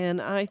crime. And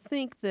I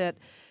think that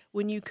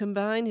when you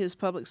combine his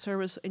public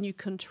service and you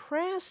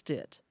contrast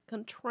it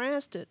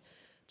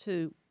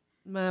to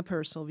my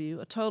personal view,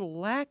 a total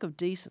lack of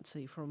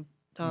decency from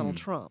Donald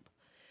Trump,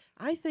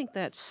 I think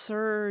that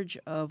surge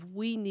of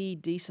we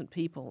need decent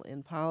people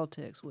in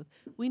politics,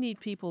 we need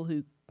people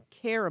who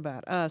care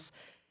about us,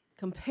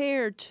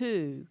 compared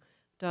to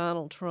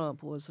Donald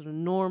Trump, was an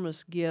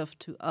enormous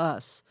gift to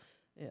us,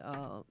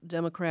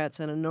 Democrats,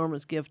 an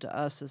enormous gift to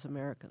us as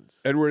Americans.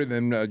 Edward,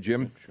 and then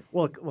Jim.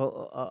 Well,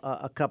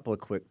 a couple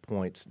of quick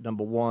points.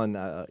 Number one,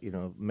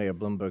 Mayor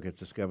Bloomberg has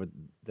discovered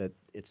that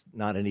it's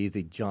not an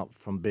easy jump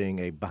from being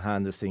a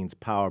behind-the-scenes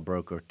power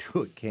broker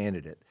to a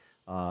candidate.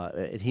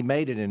 He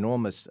made an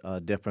enormous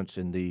difference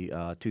in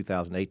the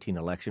 2018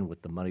 election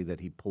with the money that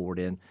he poured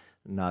in,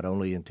 not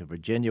only into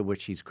Virginia,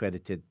 which he's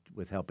credited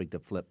with helping to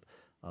flip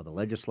the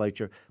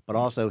legislature, but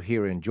also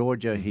here in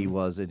Georgia. He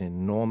was an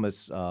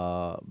enormous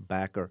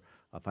backer,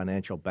 a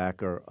financial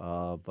backer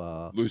of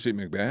Lucy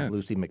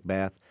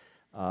McBath.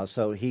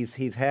 So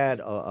he's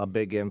had a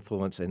big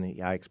influence,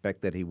 and I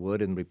expect that he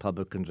would, and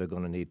Republicans are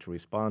going to need to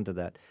respond to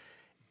that.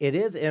 It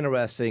is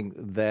interesting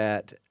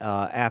that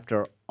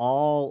after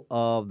all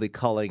of the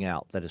culling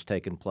out that has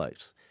taken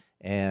place,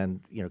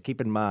 and keep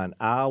in mind,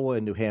 Iowa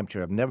and New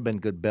Hampshire have never been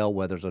good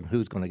bellwethers on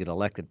who's going to get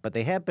elected, but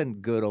they have been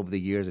good over the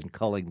years in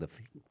culling the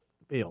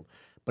field.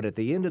 But at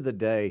the end of the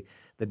day,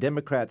 the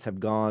Democrats have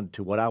gone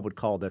to what I would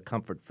call their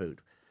comfort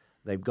food.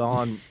 They've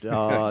gone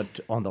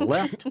on the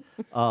left.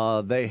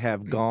 They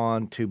have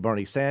gone to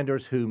Bernie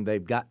Sanders, whom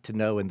they've got to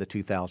know in the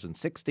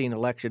 2016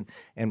 election,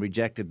 and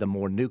rejected the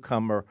more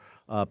newcomer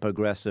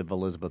progressive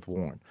Elizabeth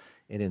Warren.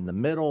 And in the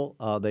middle,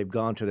 they've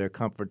gone to their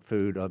comfort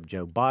food of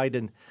Joe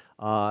Biden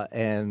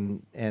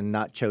and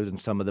not chosen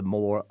some of the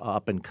more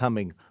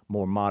up-and-coming,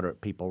 more moderate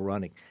people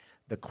running.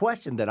 The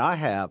question that I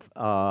have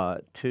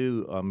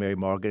to Mary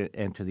Margaret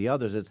and to the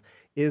others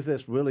is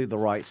this really the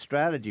right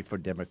strategy for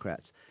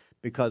Democrats?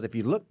 Because if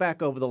you look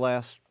back over the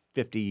last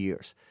 50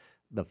 years,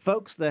 the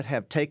folks that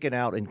have taken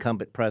out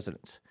incumbent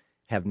presidents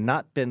have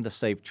not been the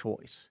safe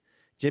choice.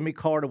 Jimmy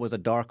Carter was a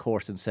dark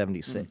horse in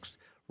 76.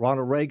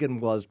 Ronald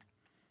Reagan was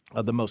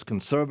the most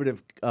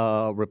conservative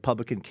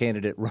Republican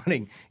candidate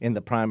running in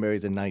the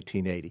primaries in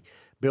 1980.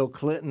 Bill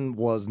Clinton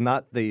was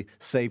not the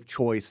safe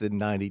choice in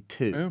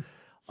 92. Yeah.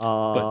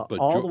 But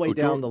all the way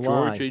down the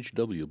line, George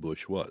H.W.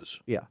 Bush was.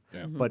 Yeah.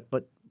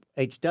 But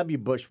H.W.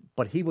 Bush,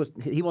 but he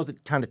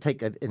wasn't trying to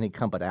take an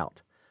incumbent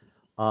out.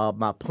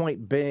 My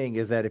point being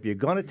is that if you're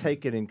going to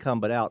take an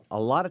incumbent out, a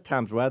lot of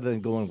times rather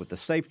than going with the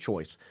safe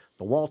choice,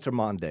 the Walter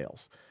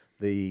Mondales,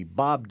 the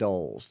Bob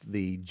Doles,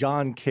 the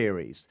John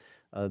Kerrys,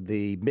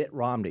 the Mitt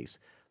Romneys,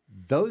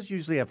 those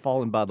usually have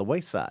fallen by the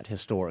wayside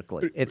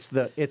historically. It's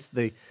the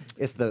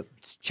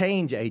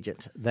change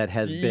agent that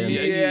has been.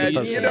 Yeah,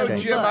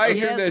 Jim, I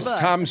hear this.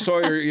 Tom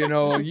Sawyer,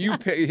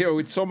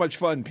 it's so much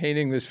fun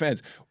painting this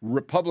fence.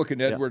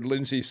 Republican Edward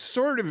Lindsay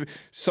sort of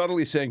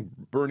subtly saying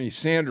Bernie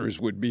Sanders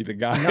would be the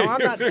guy. No,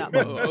 I'm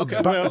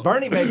not.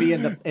 Bernie may be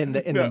in the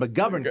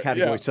McGovern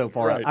category so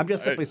far. Right. I'm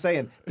just simply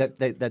saying that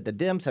the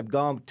Dems have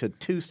gone to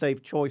two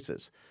safe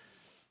choices.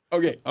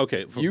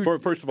 Okay.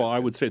 First of all, I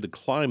would say the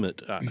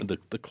climate,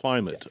 the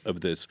climate of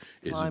this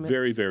is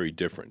very, very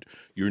different.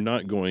 You're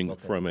not going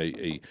from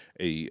a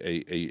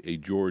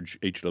George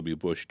H.W.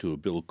 Bush to a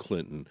Bill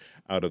Clinton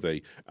out of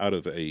a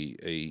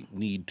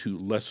need to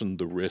lessen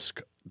the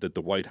risk that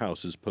the White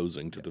House is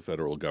posing to the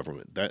federal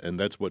government.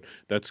 That's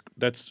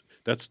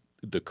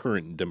the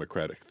current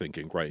Democratic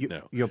thinking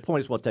now. Your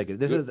point is well taken.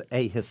 This is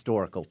a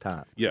historical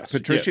time. Yes,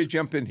 Patricia,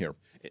 jump in here.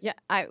 Yeah,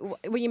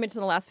 when you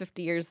mentioned the last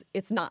 50 years,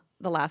 it's not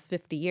the last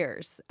 50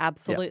 years,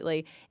 absolutely.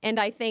 Yeah. And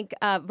I think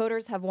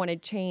voters have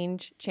wanted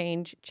change.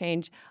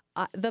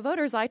 The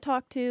voters I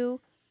talk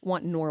to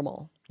want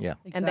normal. Yeah,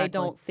 exactly. And they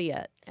don't see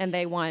it. And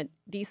they want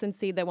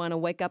decency. They want to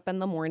wake up in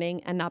the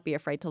morning and not be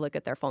afraid to look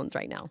at their phones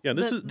right now. Yeah,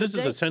 this is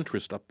a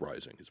centrist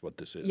uprising is what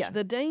this is. Yeah,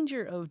 the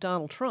danger of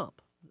Donald Trump,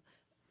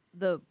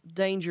 the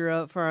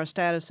danger for our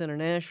status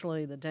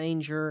internationally, the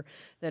danger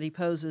that he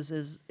poses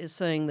is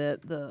saying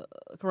that the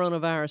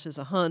coronavirus is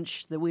a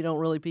hunch, that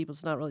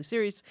it's not really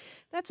serious.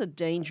 That's a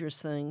dangerous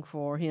thing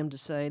for him to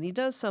say. And he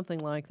does something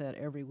like that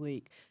every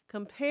week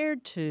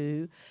compared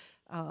to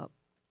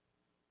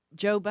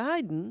Joe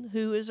Biden,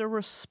 who is a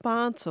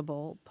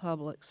responsible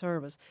public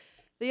service.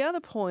 The other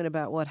point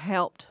about what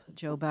helped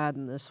Joe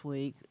Biden this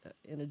week,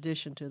 in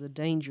addition to the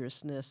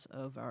dangerousness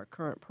of our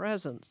current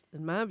presence,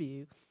 in my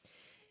view,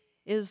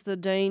 is the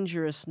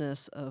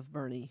dangerousness of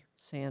Bernie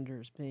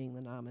Sanders being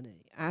the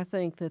nominee. I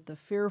think that the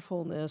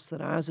fearfulness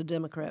that I, as a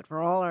Democrat, for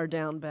all our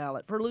down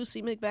ballot, for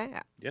Lucy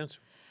McBath,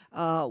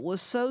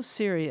 was so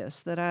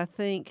serious that I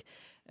think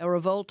a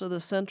revolt of the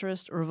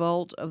centrist, a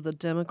revolt of the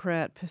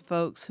Democrat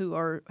folks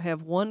who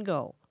have one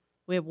goal.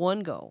 We have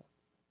one goal.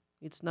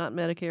 It's not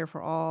Medicare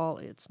for all.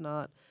 It's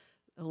not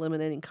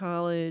eliminating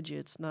college.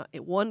 It's not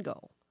one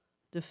goal: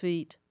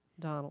 defeat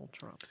Donald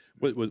Trump.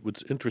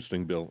 What's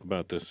interesting, Bill,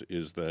 about this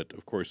is that,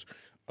 of course,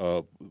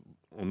 on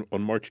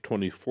March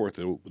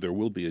 24th, there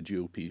will be a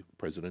GOP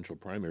presidential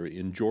primary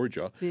in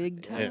Georgia.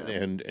 Big time.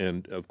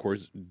 And of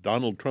course,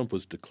 Donald Trump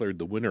was declared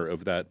the winner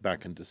of that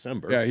back in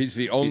December. Yeah, he's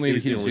the only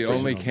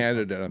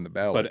candidate on the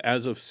ballot. But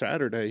as of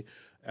Saturday,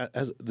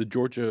 as the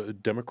Georgia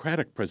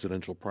Democratic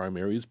presidential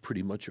primary is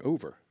pretty much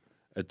over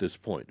at this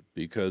point,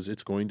 because I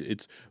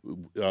think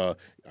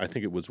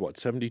it was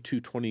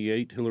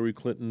 72-28 Hillary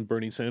Clinton,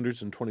 Bernie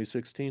Sanders in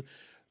 2016.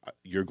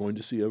 You're going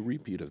to see a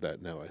repeat of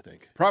that now, I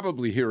think.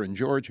 Probably here in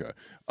Georgia.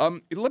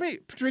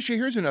 Patricia,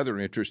 here's another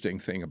interesting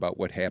thing about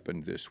what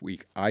happened this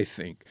week, I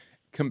think,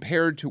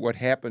 compared to what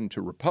happened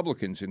to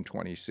Republicans in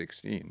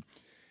 2016.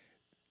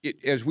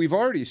 As we've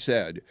already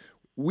said,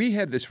 we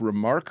had this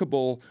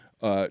remarkable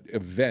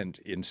event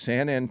in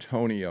San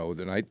Antonio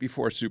the night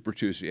before Super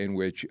Tuesday in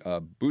which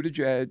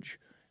Buttigieg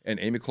and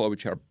Amy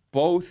Klobuchar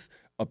both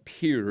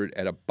appeared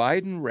at a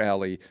Biden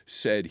rally,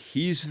 said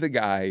he's the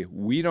guy,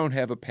 we don't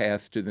have a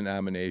path to the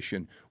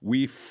nomination,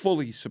 we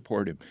fully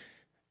support him.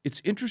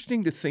 It's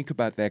interesting to think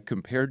about that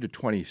compared to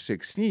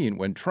 2016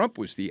 when Trump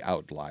was the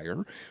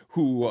outlier,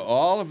 who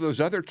all of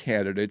those other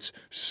candidates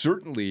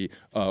certainly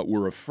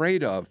were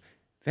afraid of.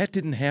 That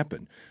didn't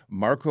happen.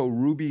 Marco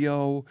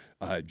Rubio,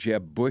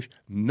 Jeb Bush,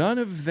 none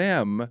of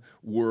them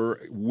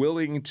were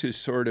willing to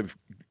sort of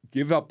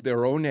give up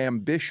their own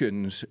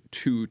ambitions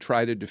to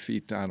try to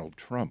defeat Donald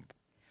Trump.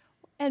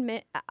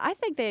 And I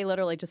think they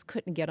literally just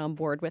couldn't get on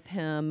board with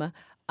him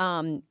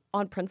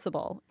on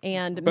principle.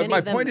 And but many my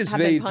of them point is have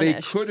been they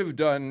punished. could have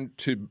done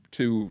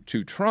to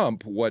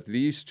Trump what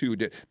these two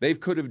did. They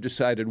could have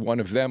decided one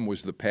of them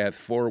was the path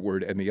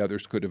forward and the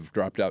others could have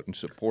dropped out and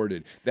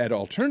supported that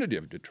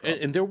alternative to Trump.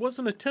 And there was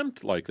an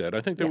attempt like that.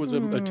 I think there was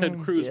a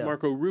Ted Cruz,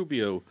 Marco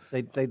Rubio.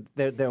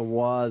 There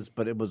was,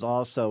 but it was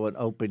also an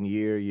open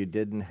year. You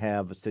didn't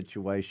have a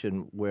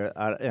situation where,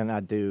 and I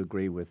do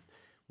agree with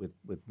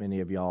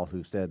many of y'all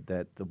who said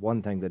that the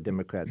one thing that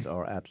Democrats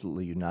are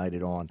absolutely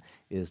united on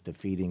is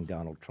defeating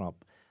Donald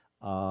Trump.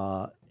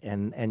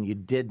 And you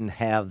didn't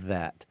have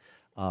that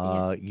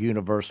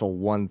universal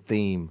one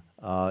theme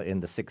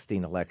in the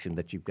 2016 election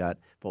that you've got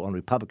on the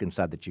Republican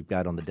side that you've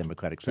got on the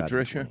Democratic side.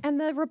 Patricia?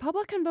 And the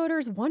Republican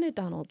voters wanted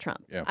Donald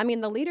Trump. Yeah. I mean,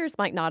 the leaders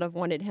might not have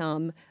wanted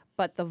him,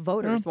 but the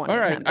voters wanted all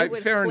right. him. It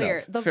was Fair clear.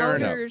 enough. The Fair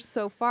voters enough.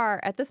 so far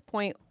at this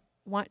point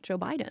want Joe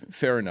Biden.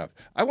 Fair enough.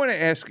 I want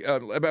to ask.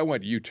 I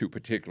want you two,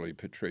 particularly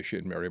Patricia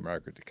and Mary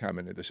Margaret, to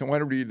comment on this. I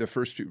want to read the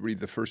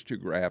first two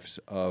graphs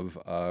of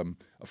a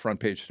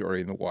front page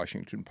story in the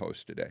Washington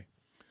Post today.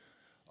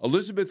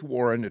 Elizabeth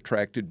Warren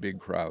attracted big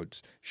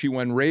crowds. She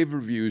won rave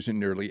reviews in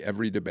nearly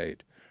every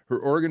debate.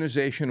 Her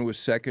organization was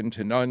second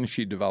to none.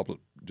 She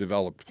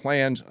developed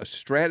plans, a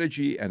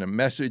strategy, and a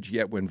message.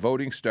 Yet when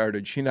voting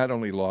started, she not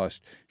only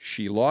lost,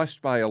 she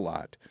lost by a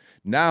lot.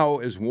 Now,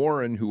 as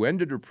Warren, who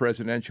ended her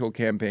presidential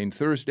campaign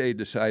Thursday,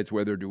 decides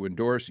whether to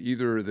endorse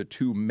either of the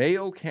two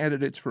male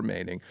candidates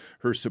remaining,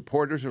 her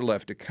supporters are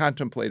left to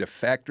contemplate a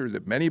factor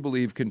that many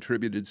believe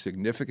contributed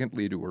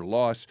significantly to her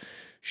loss.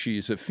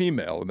 She's a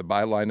female, and the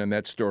byline on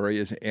that story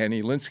is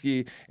Annie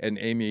Linsky and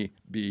Amy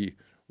B.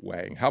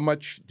 Wang. How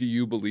much do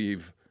you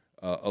believe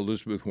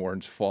Elizabeth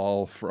Warren's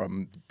fall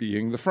from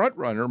being the front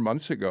runner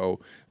months ago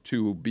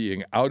to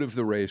being out of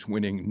the race,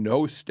 winning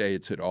no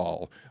states at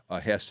all,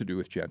 has to do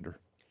with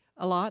gender?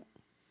 A lot.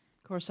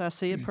 Of course, I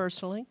see it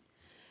personally.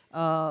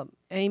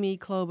 Amy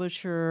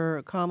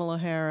Klobuchar, Kamala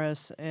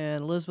Harris,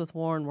 and Elizabeth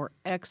Warren were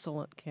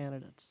excellent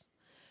candidates.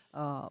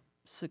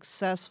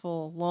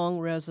 Successful, long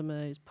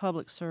resumes,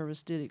 public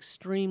service, did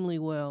extremely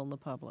well in the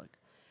public.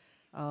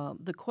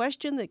 The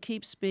question that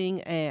keeps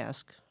being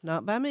asked,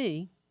 not by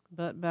me,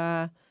 but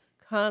by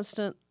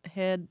constant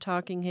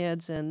talking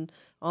heads and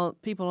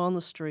people on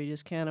the street,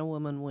 is can a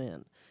woman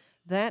win?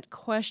 That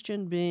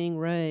question being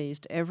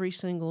raised every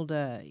single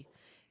day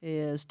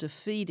is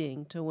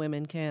defeating to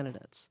women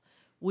candidates.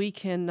 We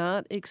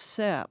cannot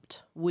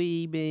accept,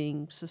 we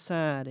being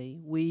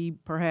society, we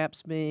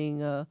perhaps being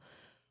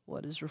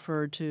what is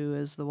referred to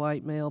as the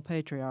white male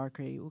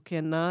patriarchy, we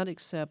cannot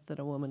accept that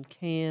a woman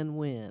can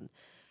win.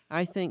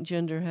 I think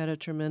gender had a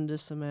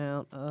tremendous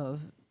amount of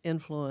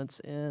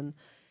influence in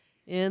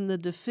the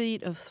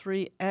defeat of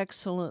three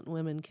excellent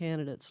women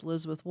candidates,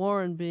 Elizabeth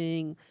Warren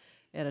being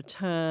at a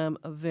time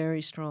a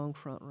very strong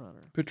front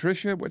runner.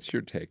 Patricia, what's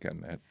your take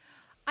on that?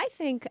 I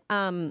think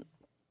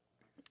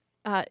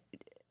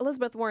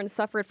Elizabeth Warren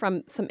suffered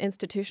from some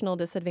institutional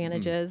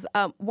disadvantages.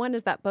 One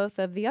is that both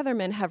of the other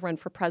men have run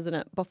for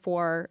president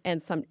before,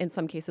 and in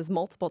some cases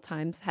multiple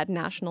times, had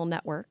national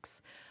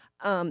networks.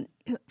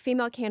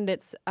 Female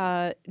candidates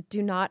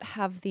do not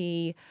have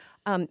the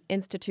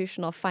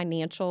institutional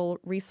financial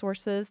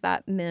resources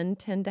that men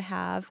tend to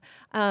have.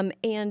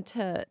 And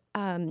to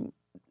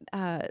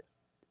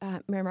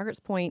Mary Margaret's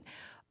point,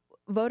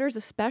 voters,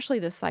 especially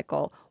this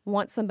cycle,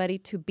 want somebody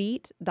to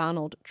beat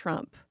Donald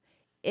Trump.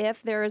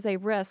 If there is a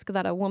risk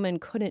that a woman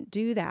couldn't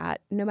do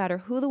that, no matter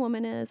who the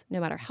woman is, no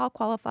matter how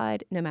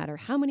qualified, no matter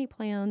how many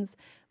plans,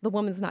 the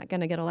woman's not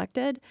going to get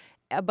elected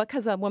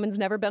because a woman's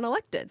never been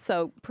elected.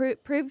 So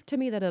prove to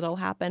me that it'll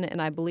happen, and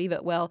I believe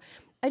it will.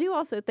 I do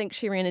also think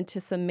she ran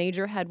into some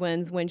major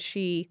headwinds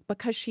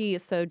because she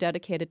is so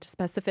dedicated to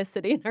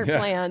specificity in her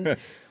plans,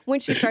 when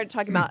she started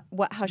talking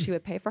about how she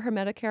would pay for her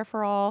Medicare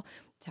for all,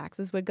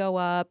 taxes would go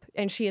up,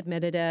 and she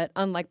admitted it,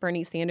 unlike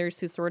Bernie Sanders,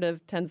 who sort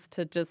of tends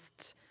to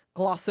just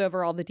gloss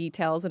over all the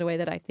details in a way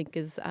that I think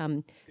is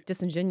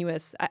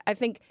disingenuous. I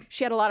think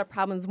she had a lot of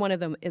problems. One of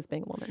them is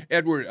being a woman.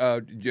 Edward,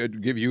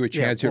 give you a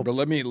chance here, but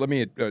let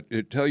me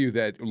tell you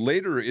that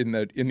later in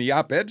the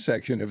op-ed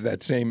section of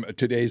that same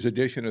today's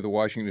edition of the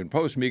Washington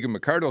Post, Megan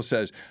McArdle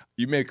says,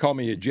 "You may call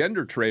me a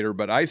gender traitor,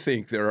 but I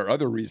think there are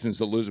other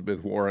reasons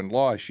Elizabeth Warren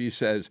lost." She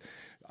says,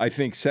 I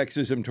think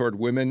sexism toward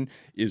women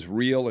is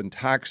real and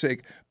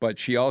toxic, but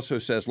she also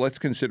says, let's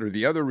consider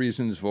the other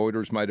reasons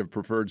voters might have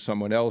preferred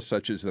someone else,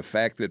 such as the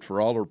fact that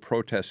for all her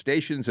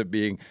protestations of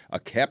being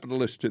a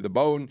capitalist to the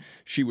bone,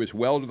 she was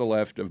well to the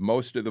left of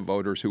most of the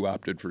voters who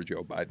opted for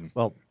Joe Biden.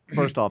 Well,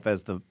 first off,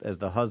 as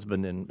the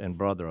husband and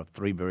brother of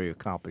three very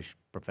accomplished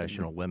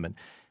professional women,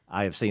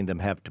 I have seen them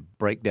have to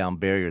break down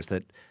barriers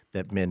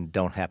that men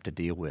don't have to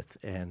deal with,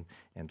 and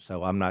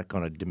so I'm not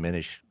going to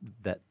diminish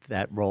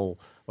that role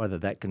or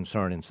that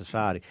concern in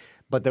society.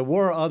 But there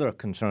were other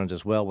concerns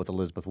as well with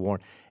Elizabeth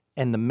Warren,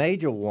 and the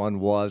major one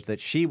was that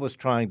she was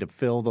trying to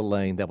fill the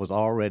lane that was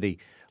already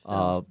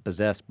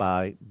possessed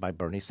by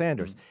Bernie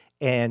Sanders.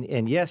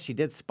 And yes, she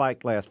did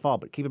spike last fall,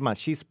 but keep in mind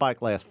she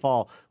spiked last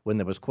fall when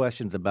there was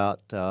questions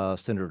about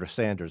Senator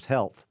Sanders'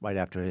 health right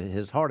after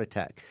his heart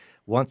attack.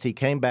 Once he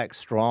came back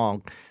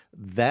strong,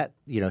 that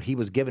he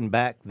was given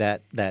back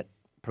that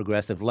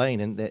progressive lane,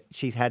 and that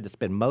she's had to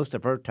spend most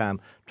of her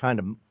time trying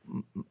to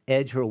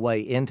edge her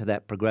way into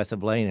that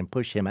progressive lane and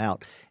push him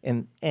out.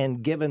 And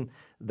given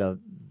the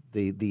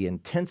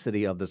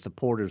intensity of the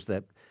supporters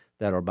that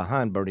are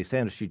behind Bernie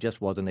Sanders, she just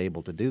wasn't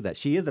able to do that.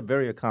 She is a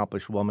very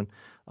accomplished woman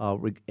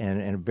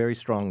and a very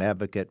strong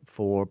advocate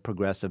for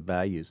progressive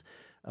values.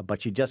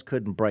 But she just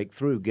couldn't break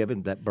through,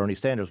 given that Bernie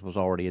Sanders was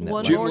already in that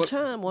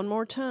lane. One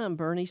more time,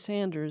 Bernie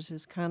Sanders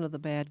is kind of the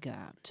bad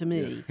guy to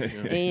me.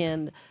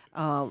 And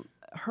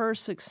her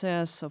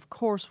success, of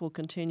course, will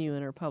continue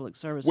in her public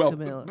service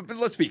commitment. But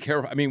let's be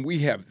careful. I mean,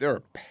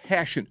 there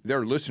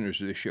are listeners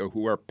to this show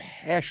who are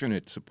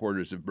passionate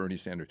supporters of Bernie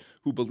Sanders,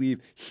 who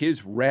believe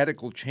his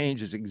radical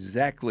change is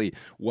exactly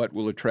what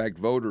will attract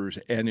voters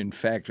and, in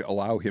fact,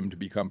 allow him to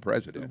become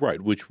president. Right,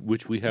 which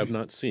we have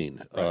not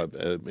seen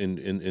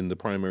in the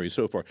primary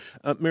so far.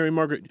 Mary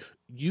Margaret,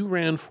 you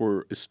ran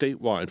for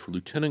statewide for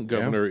lieutenant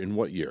governor in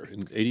what year?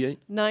 In 88?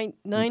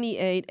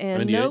 98, and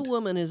 98? no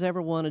woman has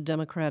ever won a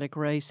Democratic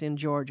race in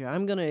Georgia.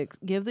 I'm going to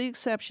give the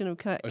exception of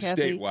Kathy.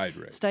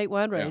 Statewide race.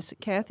 Statewide race.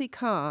 Yeah. Kathy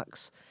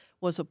Cox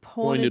was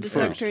appointed to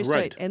Secretary of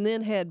State and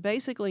then had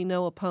basically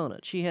no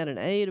opponent. She had an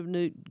aide of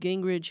Newt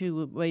Gingrich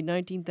who weighed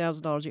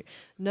 $19,000 a year.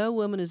 No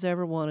woman has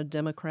ever won a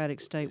Democratic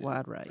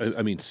statewide race.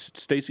 I mean,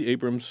 Stacey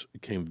Abrams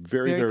came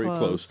very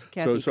close.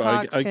 Kathy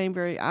Cox came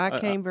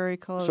very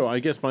close. So I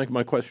guess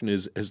my question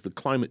is, has the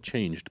climate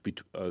changed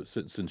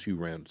since you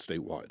ran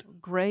statewide?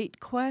 Great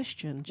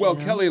question, Jim. Well,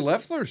 Kelly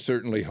Loeffler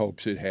certainly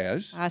hopes it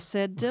has. I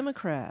said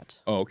Democrat.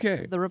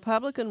 Okay. The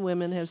Republican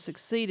women have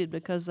succeeded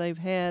because they've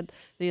had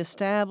the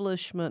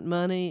establishment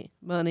money,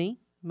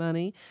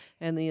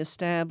 and the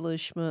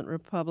establishment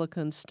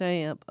Republican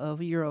stamp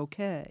of you're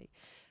okay.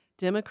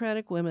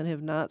 Democratic women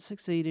have not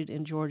succeeded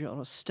in Georgia on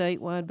a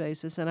statewide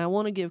basis, and I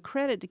want to give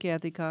credit to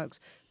Kathy Cox,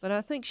 but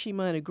I think she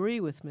might agree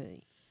with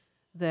me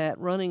that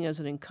running as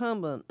an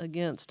incumbent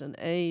against an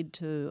aide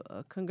to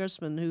a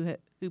congressman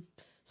who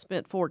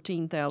spent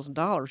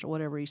 $14,000 or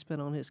whatever he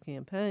spent on his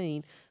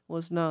campaign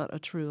was not a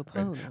true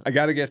opponent. I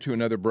got to get to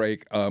another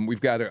break.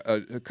 We've got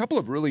a couple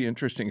of really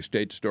interesting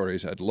state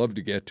stories I'd love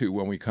to get to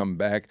when we come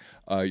back.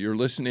 You're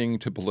listening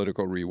to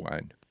Political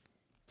Rewind.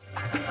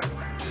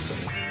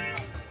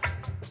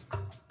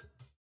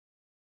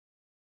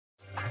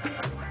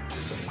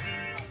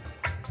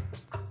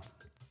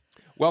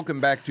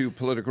 Welcome back to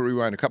Political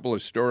Rewind. A couple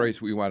of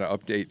stories we want to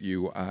update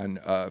you on.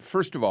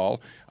 First of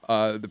all,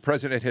 the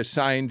president has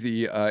signed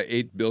the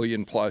 $8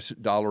 billion plus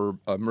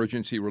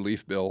emergency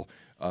relief bill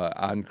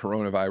on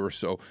coronavirus.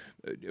 So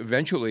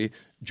eventually,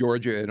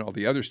 Georgia and all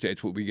the other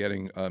states will be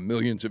getting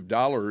millions of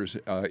dollars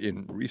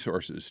in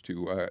resources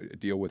to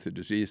deal with the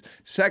disease.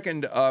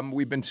 Second,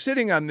 we've been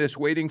sitting on this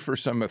waiting for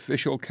some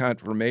official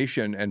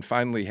confirmation and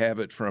finally have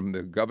it from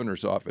the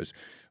governor's office.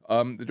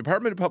 The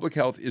Department of Public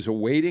Health is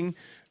awaiting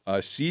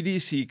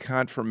CDC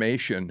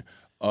confirmation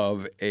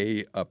of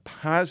a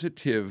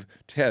positive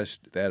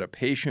test that a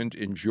patient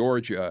in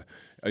Georgia,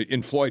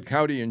 in Floyd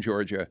County in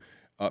Georgia,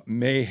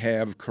 may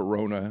have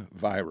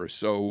coronavirus.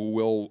 So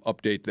we'll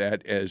update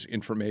that as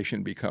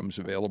information becomes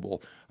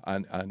available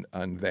on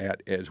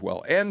that as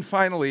well. And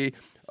finally,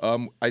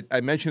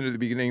 I mentioned at the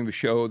beginning of the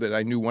show that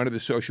I knew one of the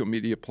social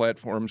media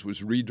platforms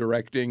was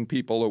redirecting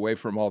people away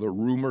from all the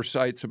rumor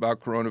sites about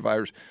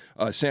coronavirus.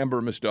 Sam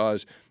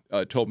Burmistad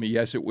told me,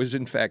 yes, it was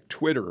in fact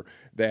Twitter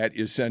that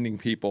is sending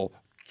people,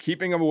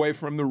 keeping them away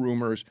from the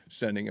rumors,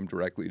 sending them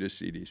directly to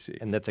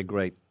CDC. And that's a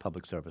great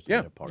public service on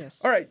their part.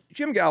 Yes. All right,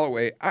 Jim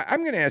Galloway,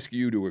 I'm going to ask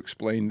you to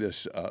explain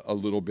this a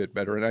little bit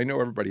better, and I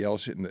know everybody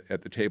else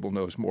at the table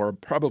knows more,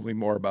 probably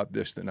more about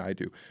this than I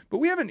do. But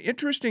we have an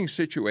interesting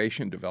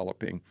situation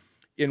developing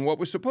in what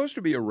was supposed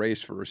to be a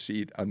race for a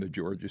seat on the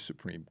Georgia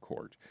Supreme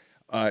Court.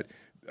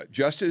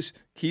 Justice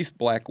Keith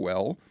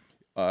Blackwell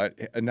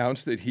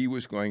announced that he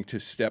was going to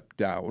step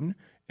down,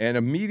 and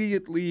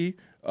immediately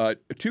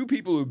two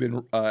people who've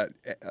been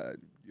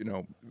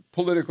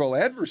political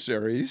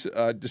adversaries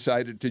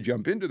decided to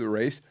jump into the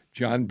race.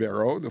 John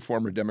Barrow, the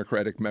former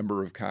Democratic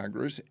member of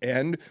Congress,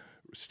 and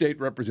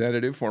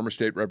former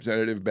State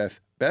Representative Beth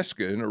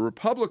Beskin, a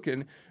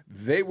Republican.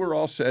 They were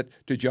all set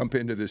to jump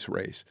into this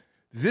race.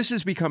 This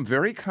has become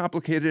very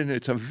complicated, and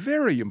it's a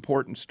very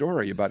important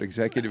story about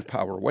executive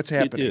power. What's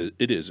happening?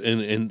 It is.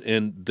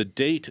 And the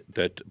date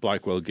that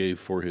Blackwell gave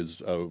for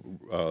his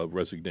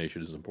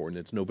resignation is important.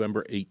 It's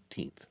November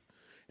 18th.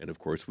 And, of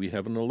course, we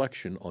have an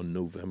election on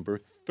November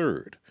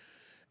 3rd.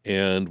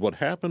 And what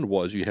happened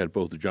was you had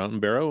both John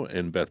Barrow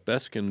and Beth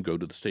Beskin go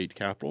to the state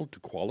capitol to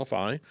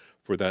qualify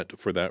for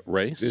that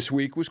race. This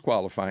week was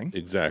qualifying.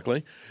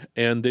 Exactly.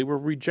 And they were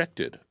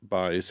rejected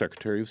by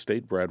Secretary of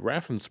State Brad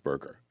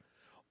Raffensperger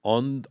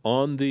on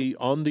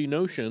the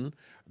notion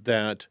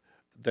that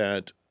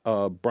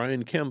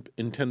Brian Kemp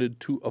intended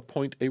to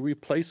appoint a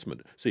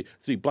replacement.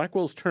 See,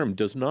 Blackwell's term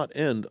does not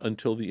end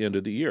until the end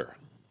of the year.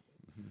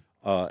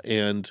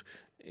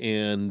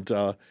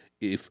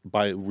 If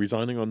by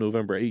resigning on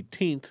November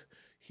 18th,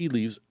 he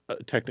leaves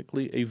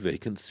technically a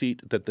vacant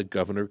seat that the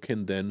governor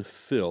can then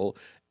fill,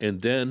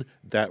 and then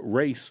that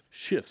race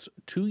shifts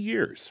 2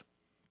 years.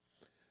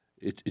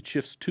 It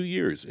shifts 2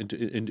 years into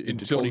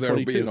until 2022.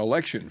 there'll be an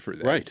election for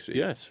that. Right. See.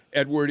 Yes.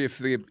 Edward,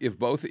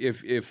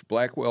 if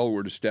Blackwell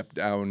were to step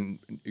down,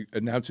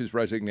 announce his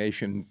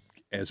resignation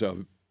as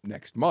of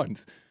next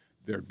month,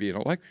 there'd be an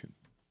election.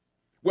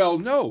 Well,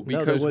 no,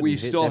 because we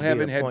still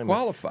haven't had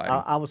qualifying.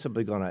 I was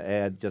simply going to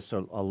add just a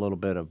little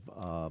bit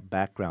of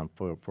background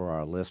for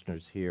our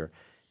listeners here,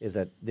 is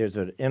that there's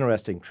an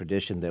interesting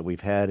tradition that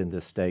we've had in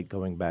this state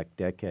going back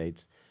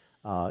decades,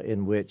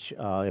 in which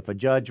if a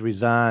judge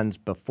resigns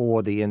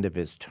before the end of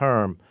his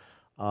term,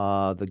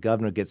 the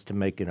governor gets to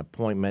make an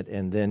appointment,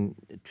 and then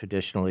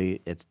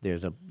traditionally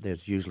there's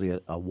usually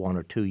a 1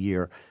 or 2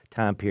 year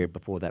time period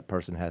before that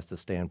person has to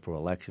stand for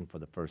election for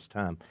the first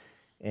time.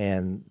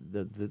 And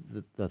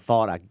the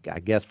thought, I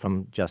guess,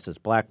 from Justice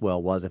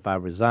Blackwell was, if I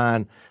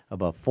resign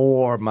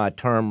before my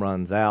term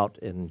runs out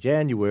in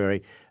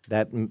January,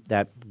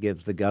 that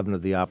gives the governor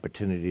the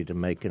opportunity to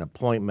make an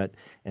appointment,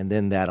 and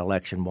then that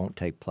election won't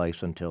take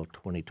place until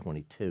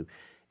 2022.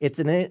 It's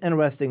an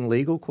interesting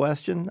legal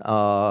question,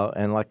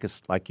 and like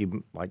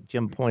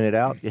Jim pointed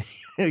out,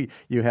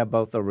 you have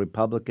both a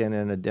Republican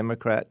and a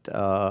Democrat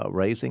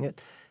raising it.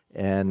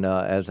 And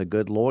as a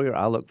good lawyer,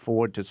 I look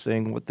forward to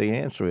seeing what the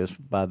answer is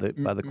by the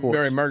court.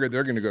 Mary Margaret,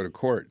 they're going to go to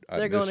court.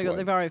 They're going to go.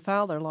 They've already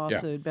filed their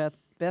lawsuit. Yeah. Beth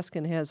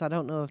Beskin has. I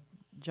don't know if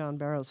John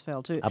Barrow's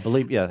filed too. I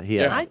believe, he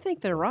has. I think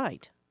they're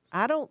right.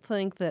 I don't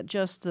think that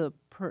just the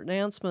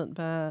pronouncement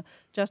by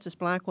Justice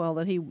Blackwell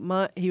that he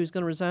was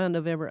going to resign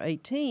November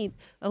 18th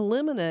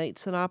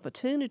eliminates an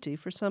opportunity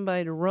for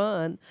somebody to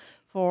run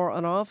for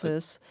an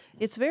office.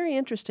 It's a very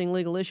interesting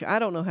legal issue. I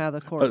don't know how the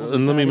court will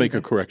and let me make either.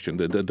 a correction.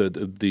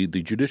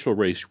 The judicial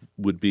race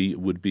would be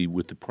with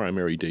the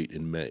primary date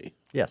in May.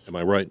 Yes. Am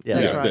I right?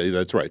 Yes. That's right.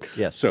 That's right.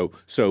 Yes.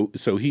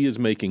 So he is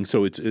making.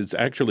 So it's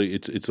actually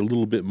a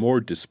little bit more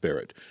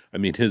disparate. I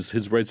mean,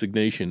 his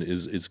resignation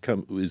is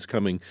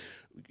coming.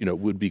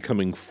 Would be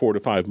coming 4 to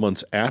 5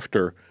 months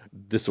after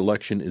this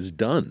election is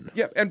done.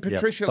 Yeah, and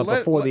Patricia, but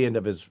before the end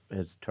of his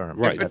term.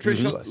 Right.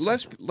 Patricia,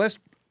 lest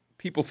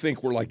people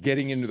think we're like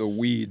getting into the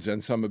weeds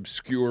on some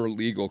obscure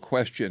legal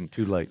question.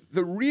 Too late.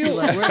 The real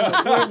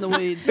We're in the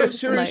weeds. No,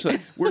 seriously,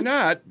 we're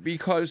not,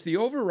 because the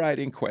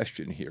overriding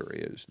question here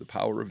is the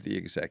power of the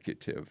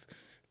executive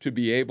to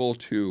be able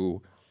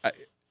to.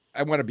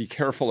 I want to be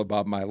careful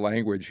about my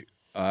language.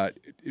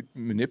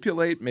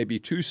 Manipulate may be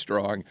too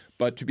strong,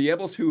 but to be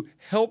able to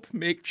help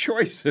make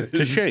choices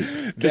to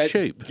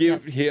shape,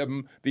 give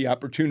him the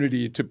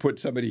opportunity to put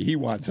somebody he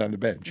wants on the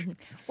bench.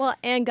 Well,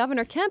 and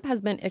Governor Kemp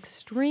has been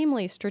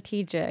extremely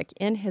strategic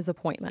in his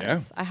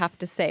appointments, I have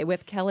to say,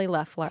 with Kelly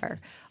Loeffler,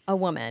 a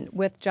woman,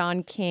 with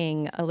John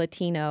King, a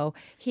Latino.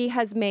 He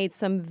has made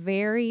some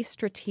very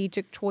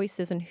strategic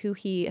choices in who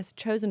he has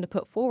chosen to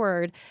put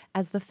forward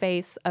as the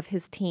face of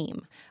his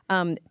team.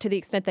 To the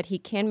extent that he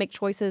can make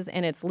choices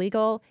and it's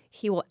legal,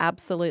 he will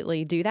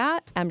absolutely do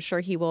that. I'm sure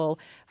he will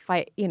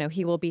fight,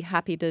 he will be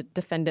happy to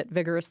defend it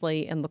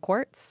vigorously in the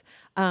courts.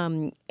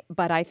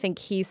 But I think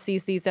he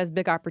sees these as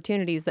big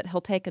opportunities that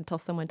he'll take until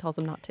someone tells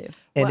him not to.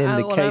 And in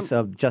the case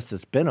of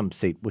Justice Benham's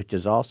seat, which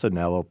is also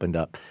now opened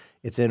up,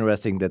 it's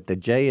interesting that the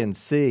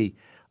JNC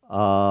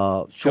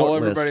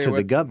shortlist to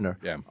the governor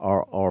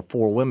are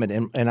 4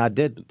 women. And I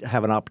did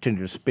have an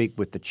opportunity to speak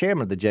with the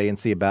chairman of the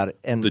JNC about it.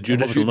 And the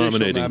Judicial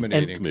Nominating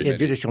Committee.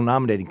 Judicial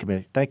Nominating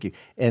Committee. Thank you.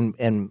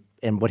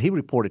 And what he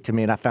reported to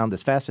me, and I found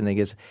this fascinating,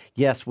 is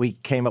yes, we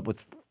came up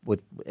with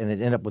and it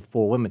ended up with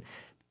 4 women,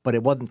 but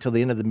it wasn't until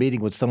the end of the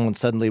meeting when someone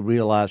suddenly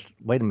realized,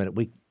 wait a minute,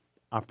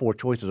 our 4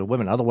 choices are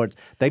women. In other words,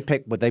 they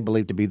picked what they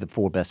believed to be the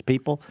 4 best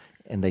people,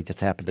 and they just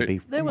happened to be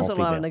There was more a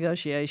lot of female.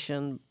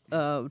 negotiation,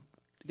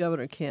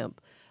 Governor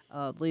Kemp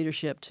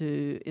leadership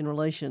in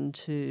relation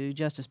to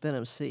Justice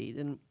Benham's seat,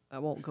 and I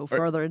won't go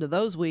further into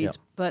those weeds.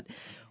 Yeah. But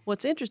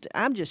what's interesting,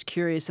 I'm just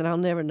curious, and I'll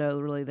never know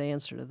really the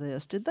answer to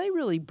this. Did they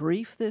really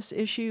brief this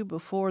issue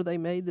before they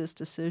made this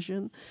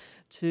decision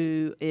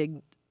to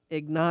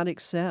not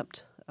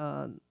accept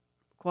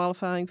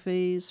qualifying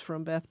fees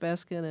from Beth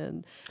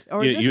Beskin,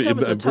 or is this come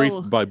as a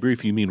total? By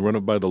brief, you mean run it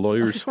by the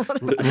lawyers? Run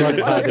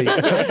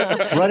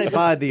it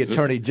by the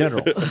Attorney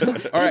General.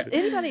 All right. Did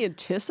anybody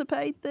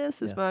anticipate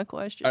this? Is my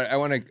question. I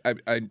want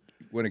to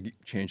want to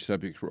change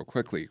subjects real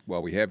quickly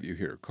while we have you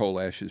here. Coal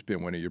ash has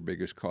been one of your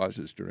biggest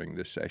causes during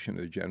this session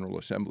of the General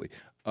Assembly.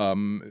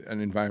 An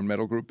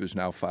environmental group has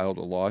now filed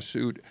a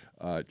lawsuit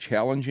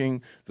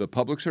challenging the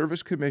Public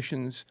Service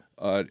Commission's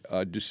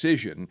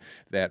decision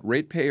that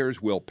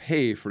ratepayers will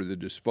pay for the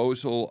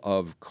disposal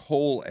of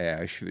coal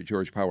ash that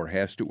Georgia Power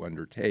has to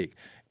undertake.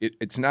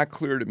 It's not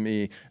clear to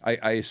me.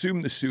 I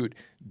assume the suit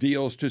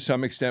deals to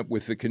some extent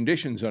with the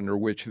conditions under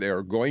which they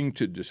are going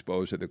to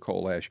dispose of the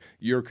coal ash,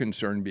 your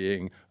concern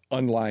being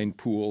unlined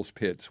pools,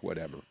 pits,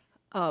 whatever.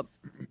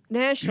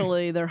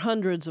 Nationally, there are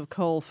hundreds of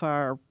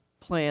coal-fired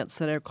plants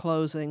that are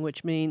closing,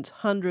 which means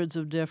hundreds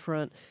of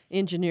different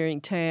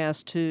engineering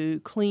tasks to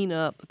clean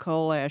up the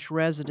coal ash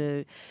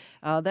residue.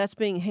 That's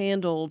being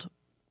handled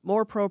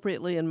more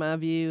appropriately, in my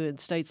view, in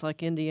states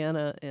like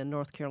Indiana and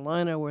North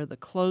Carolina, where the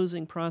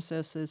closing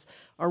processes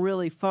are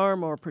really far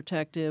more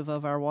protective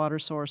of our water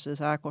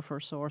sources,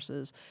 aquifer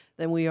sources,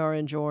 than we are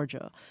in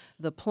Georgia.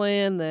 The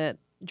plan that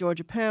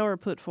Georgia Power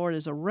put forward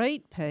as a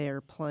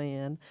ratepayer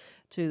plan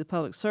to the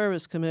Public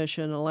Service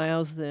Commission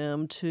allows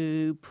them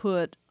to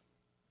put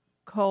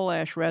coal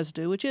ash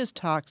residue, which is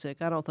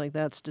toxic, I don't think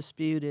that's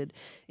disputed,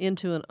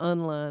 into an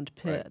unlined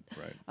pit.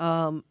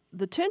 Right.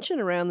 The tension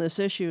around this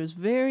issue is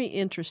very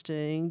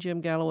interesting.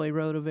 Jim Galloway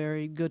wrote a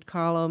very good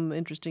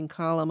interesting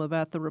column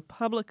about the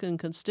Republican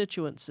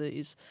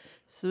constituencies,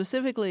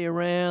 specifically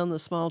around the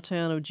small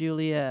town of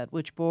Juliet,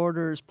 which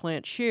borders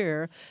Plant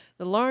Shear,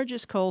 the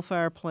largest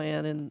coal-fired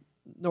plant in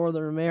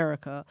Northern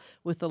America,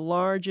 with the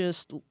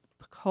largest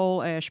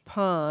coal ash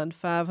pond,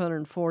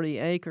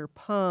 540-acre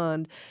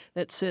pond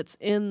that sits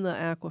in the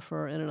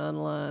aquifer in an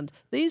unlined.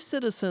 These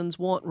citizens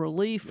want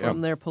relief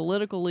from their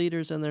political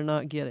leaders, and they're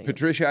not getting it.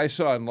 Patricia, I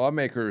saw in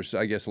Lawmakers,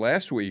 I guess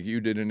last week, you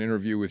did an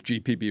interview with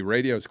GPB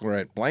Radio's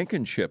Grant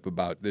Blankenship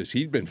about this.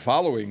 He'd been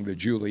following the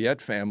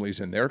Juliet families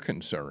and their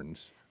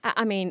concerns.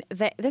 I mean,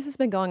 this has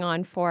been going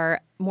on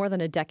for more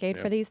than a decade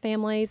for these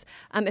families.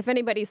 If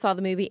anybody saw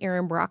the movie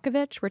Erin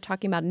Brockovich, we're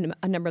talking about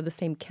a number of the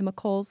same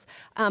chemicals.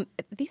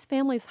 These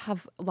families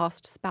have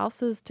lost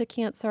spouses to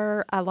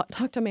cancer. I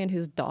talked to a man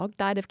whose dog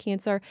died of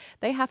cancer.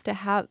 They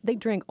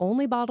drink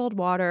only bottled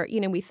water.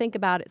 You know, we think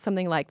about it,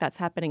 something like that's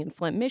happening in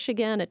Flint,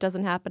 Michigan. It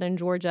doesn't happen in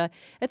Georgia.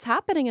 It's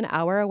happening an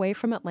hour away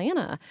from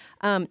Atlanta.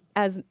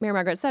 As Mayor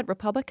Margaret said,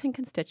 Republican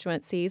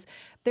constituencies,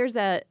 there's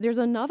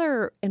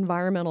another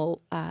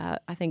environmental, I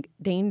think,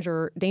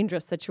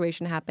 dangerous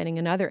situation happening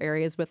in other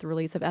areas with the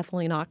release of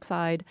ethylene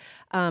oxide.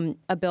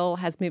 A bill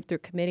has moved through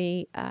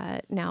committee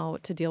now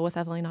to deal with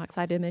ethylene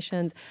oxide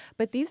emissions.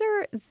 But these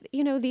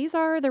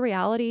are the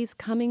realities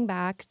coming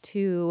back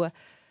to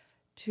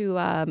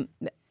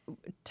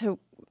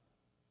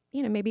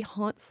maybe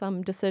haunt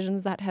some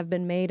decisions that have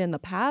been made in the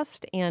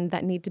past and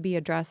that need to be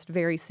addressed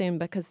very soon,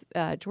 because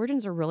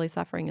Georgians are really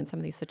suffering in some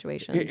of these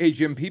situations. Hey,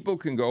 Jim, people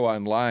can go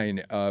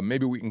online.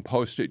 Maybe we can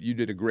post it. You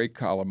did a great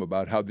column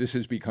about how this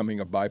is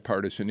becoming a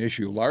bipartisan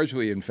issue,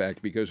 largely, in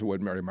fact, because of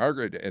what Mary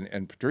Margaret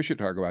and Patricia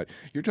talk about.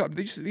 You're talking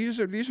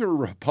these are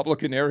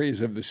Republican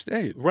areas of the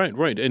state.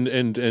 Right.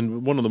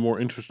 And one of the more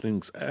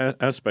interesting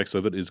aspects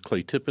of it is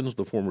Clay Tippins,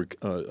 the former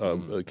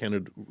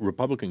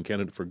Republican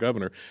candidate for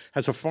governor,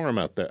 has a farm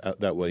out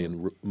that way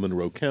in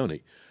Monroe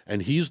County,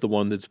 and he's the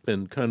one that's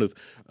been kind of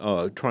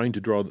trying to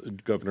draw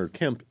Governor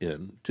Kemp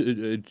in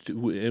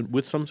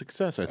with some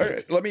success, I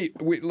think. All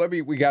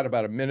right, we got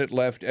about a minute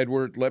left,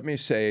 Edward. Let me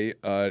say,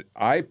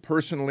 I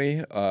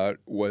personally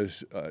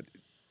was, I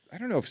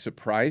don't know if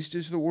surprised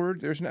is the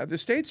word. The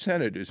state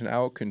Senate is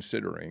now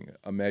considering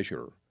a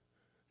measure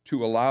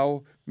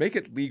to make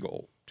it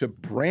legal to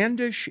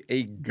brandish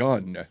a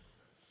gun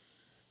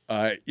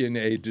in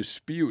a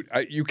dispute.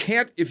 You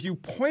can't, if you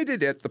point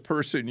it at the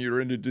person you're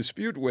in a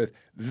dispute with,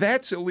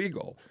 that's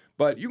illegal.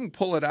 But you can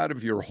pull it out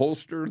of your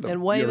holster.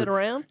 And wave it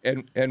around?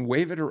 And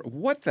wave it around.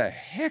 What the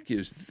heck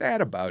is that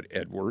about,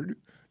 Edward?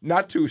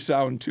 Not to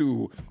sound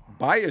too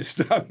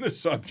biased on the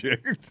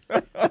subject.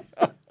 Well,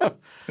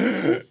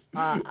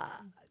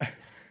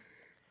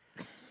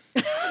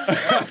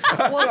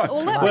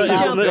 let me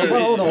jump in.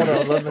 Hold on.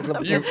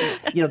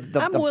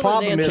 The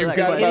problem is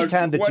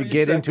anytime that you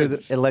get into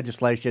the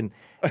legislation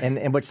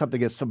and which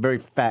something is very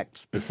fact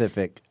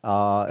specific,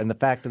 and the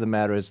fact of the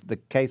matter is the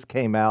case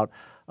came out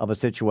of a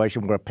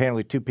situation where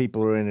apparently two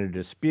people are in a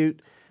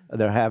dispute,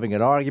 they're having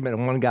an argument,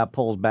 and one guy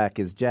pulls back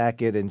his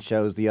jacket and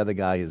shows the other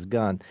guy his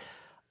gun.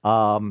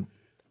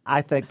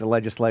 I think the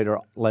legislator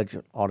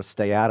ought to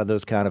stay out of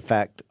those kind of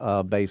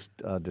fact-based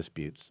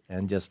disputes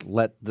and just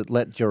let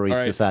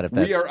juries decide if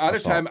that's We are out of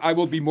assault. time. I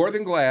will be more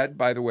than glad,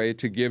 by the way,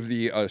 to give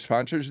the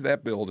sponsors of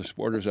that bill, the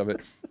supporters of it,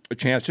 a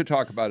chance to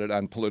talk about it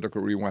on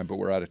Political Rewind, but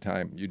we're out of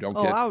time. You don't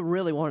get... I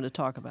really wanted to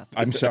talk about that.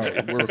 I'm sorry.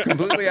 We're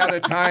completely out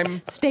of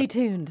time. Stay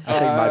tuned. I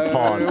think my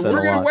paw instead We're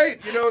of going to lunch. wait.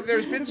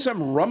 There's been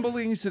some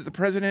rumblings that the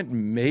president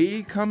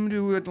may come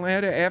to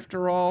Atlanta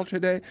after all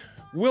today.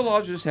 We'll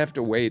all just have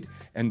to wait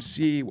and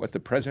see what the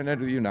President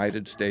of the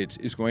United States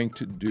is going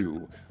to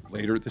do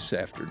later this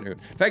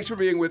afternoon. Thanks for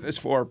being with us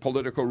for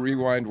Political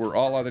Rewind. We're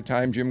all out of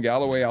time. Jim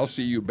Galloway, I'll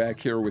see you back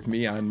here with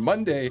me on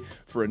Monday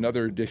for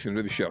another edition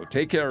of the show.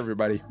 Take care,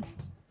 everybody.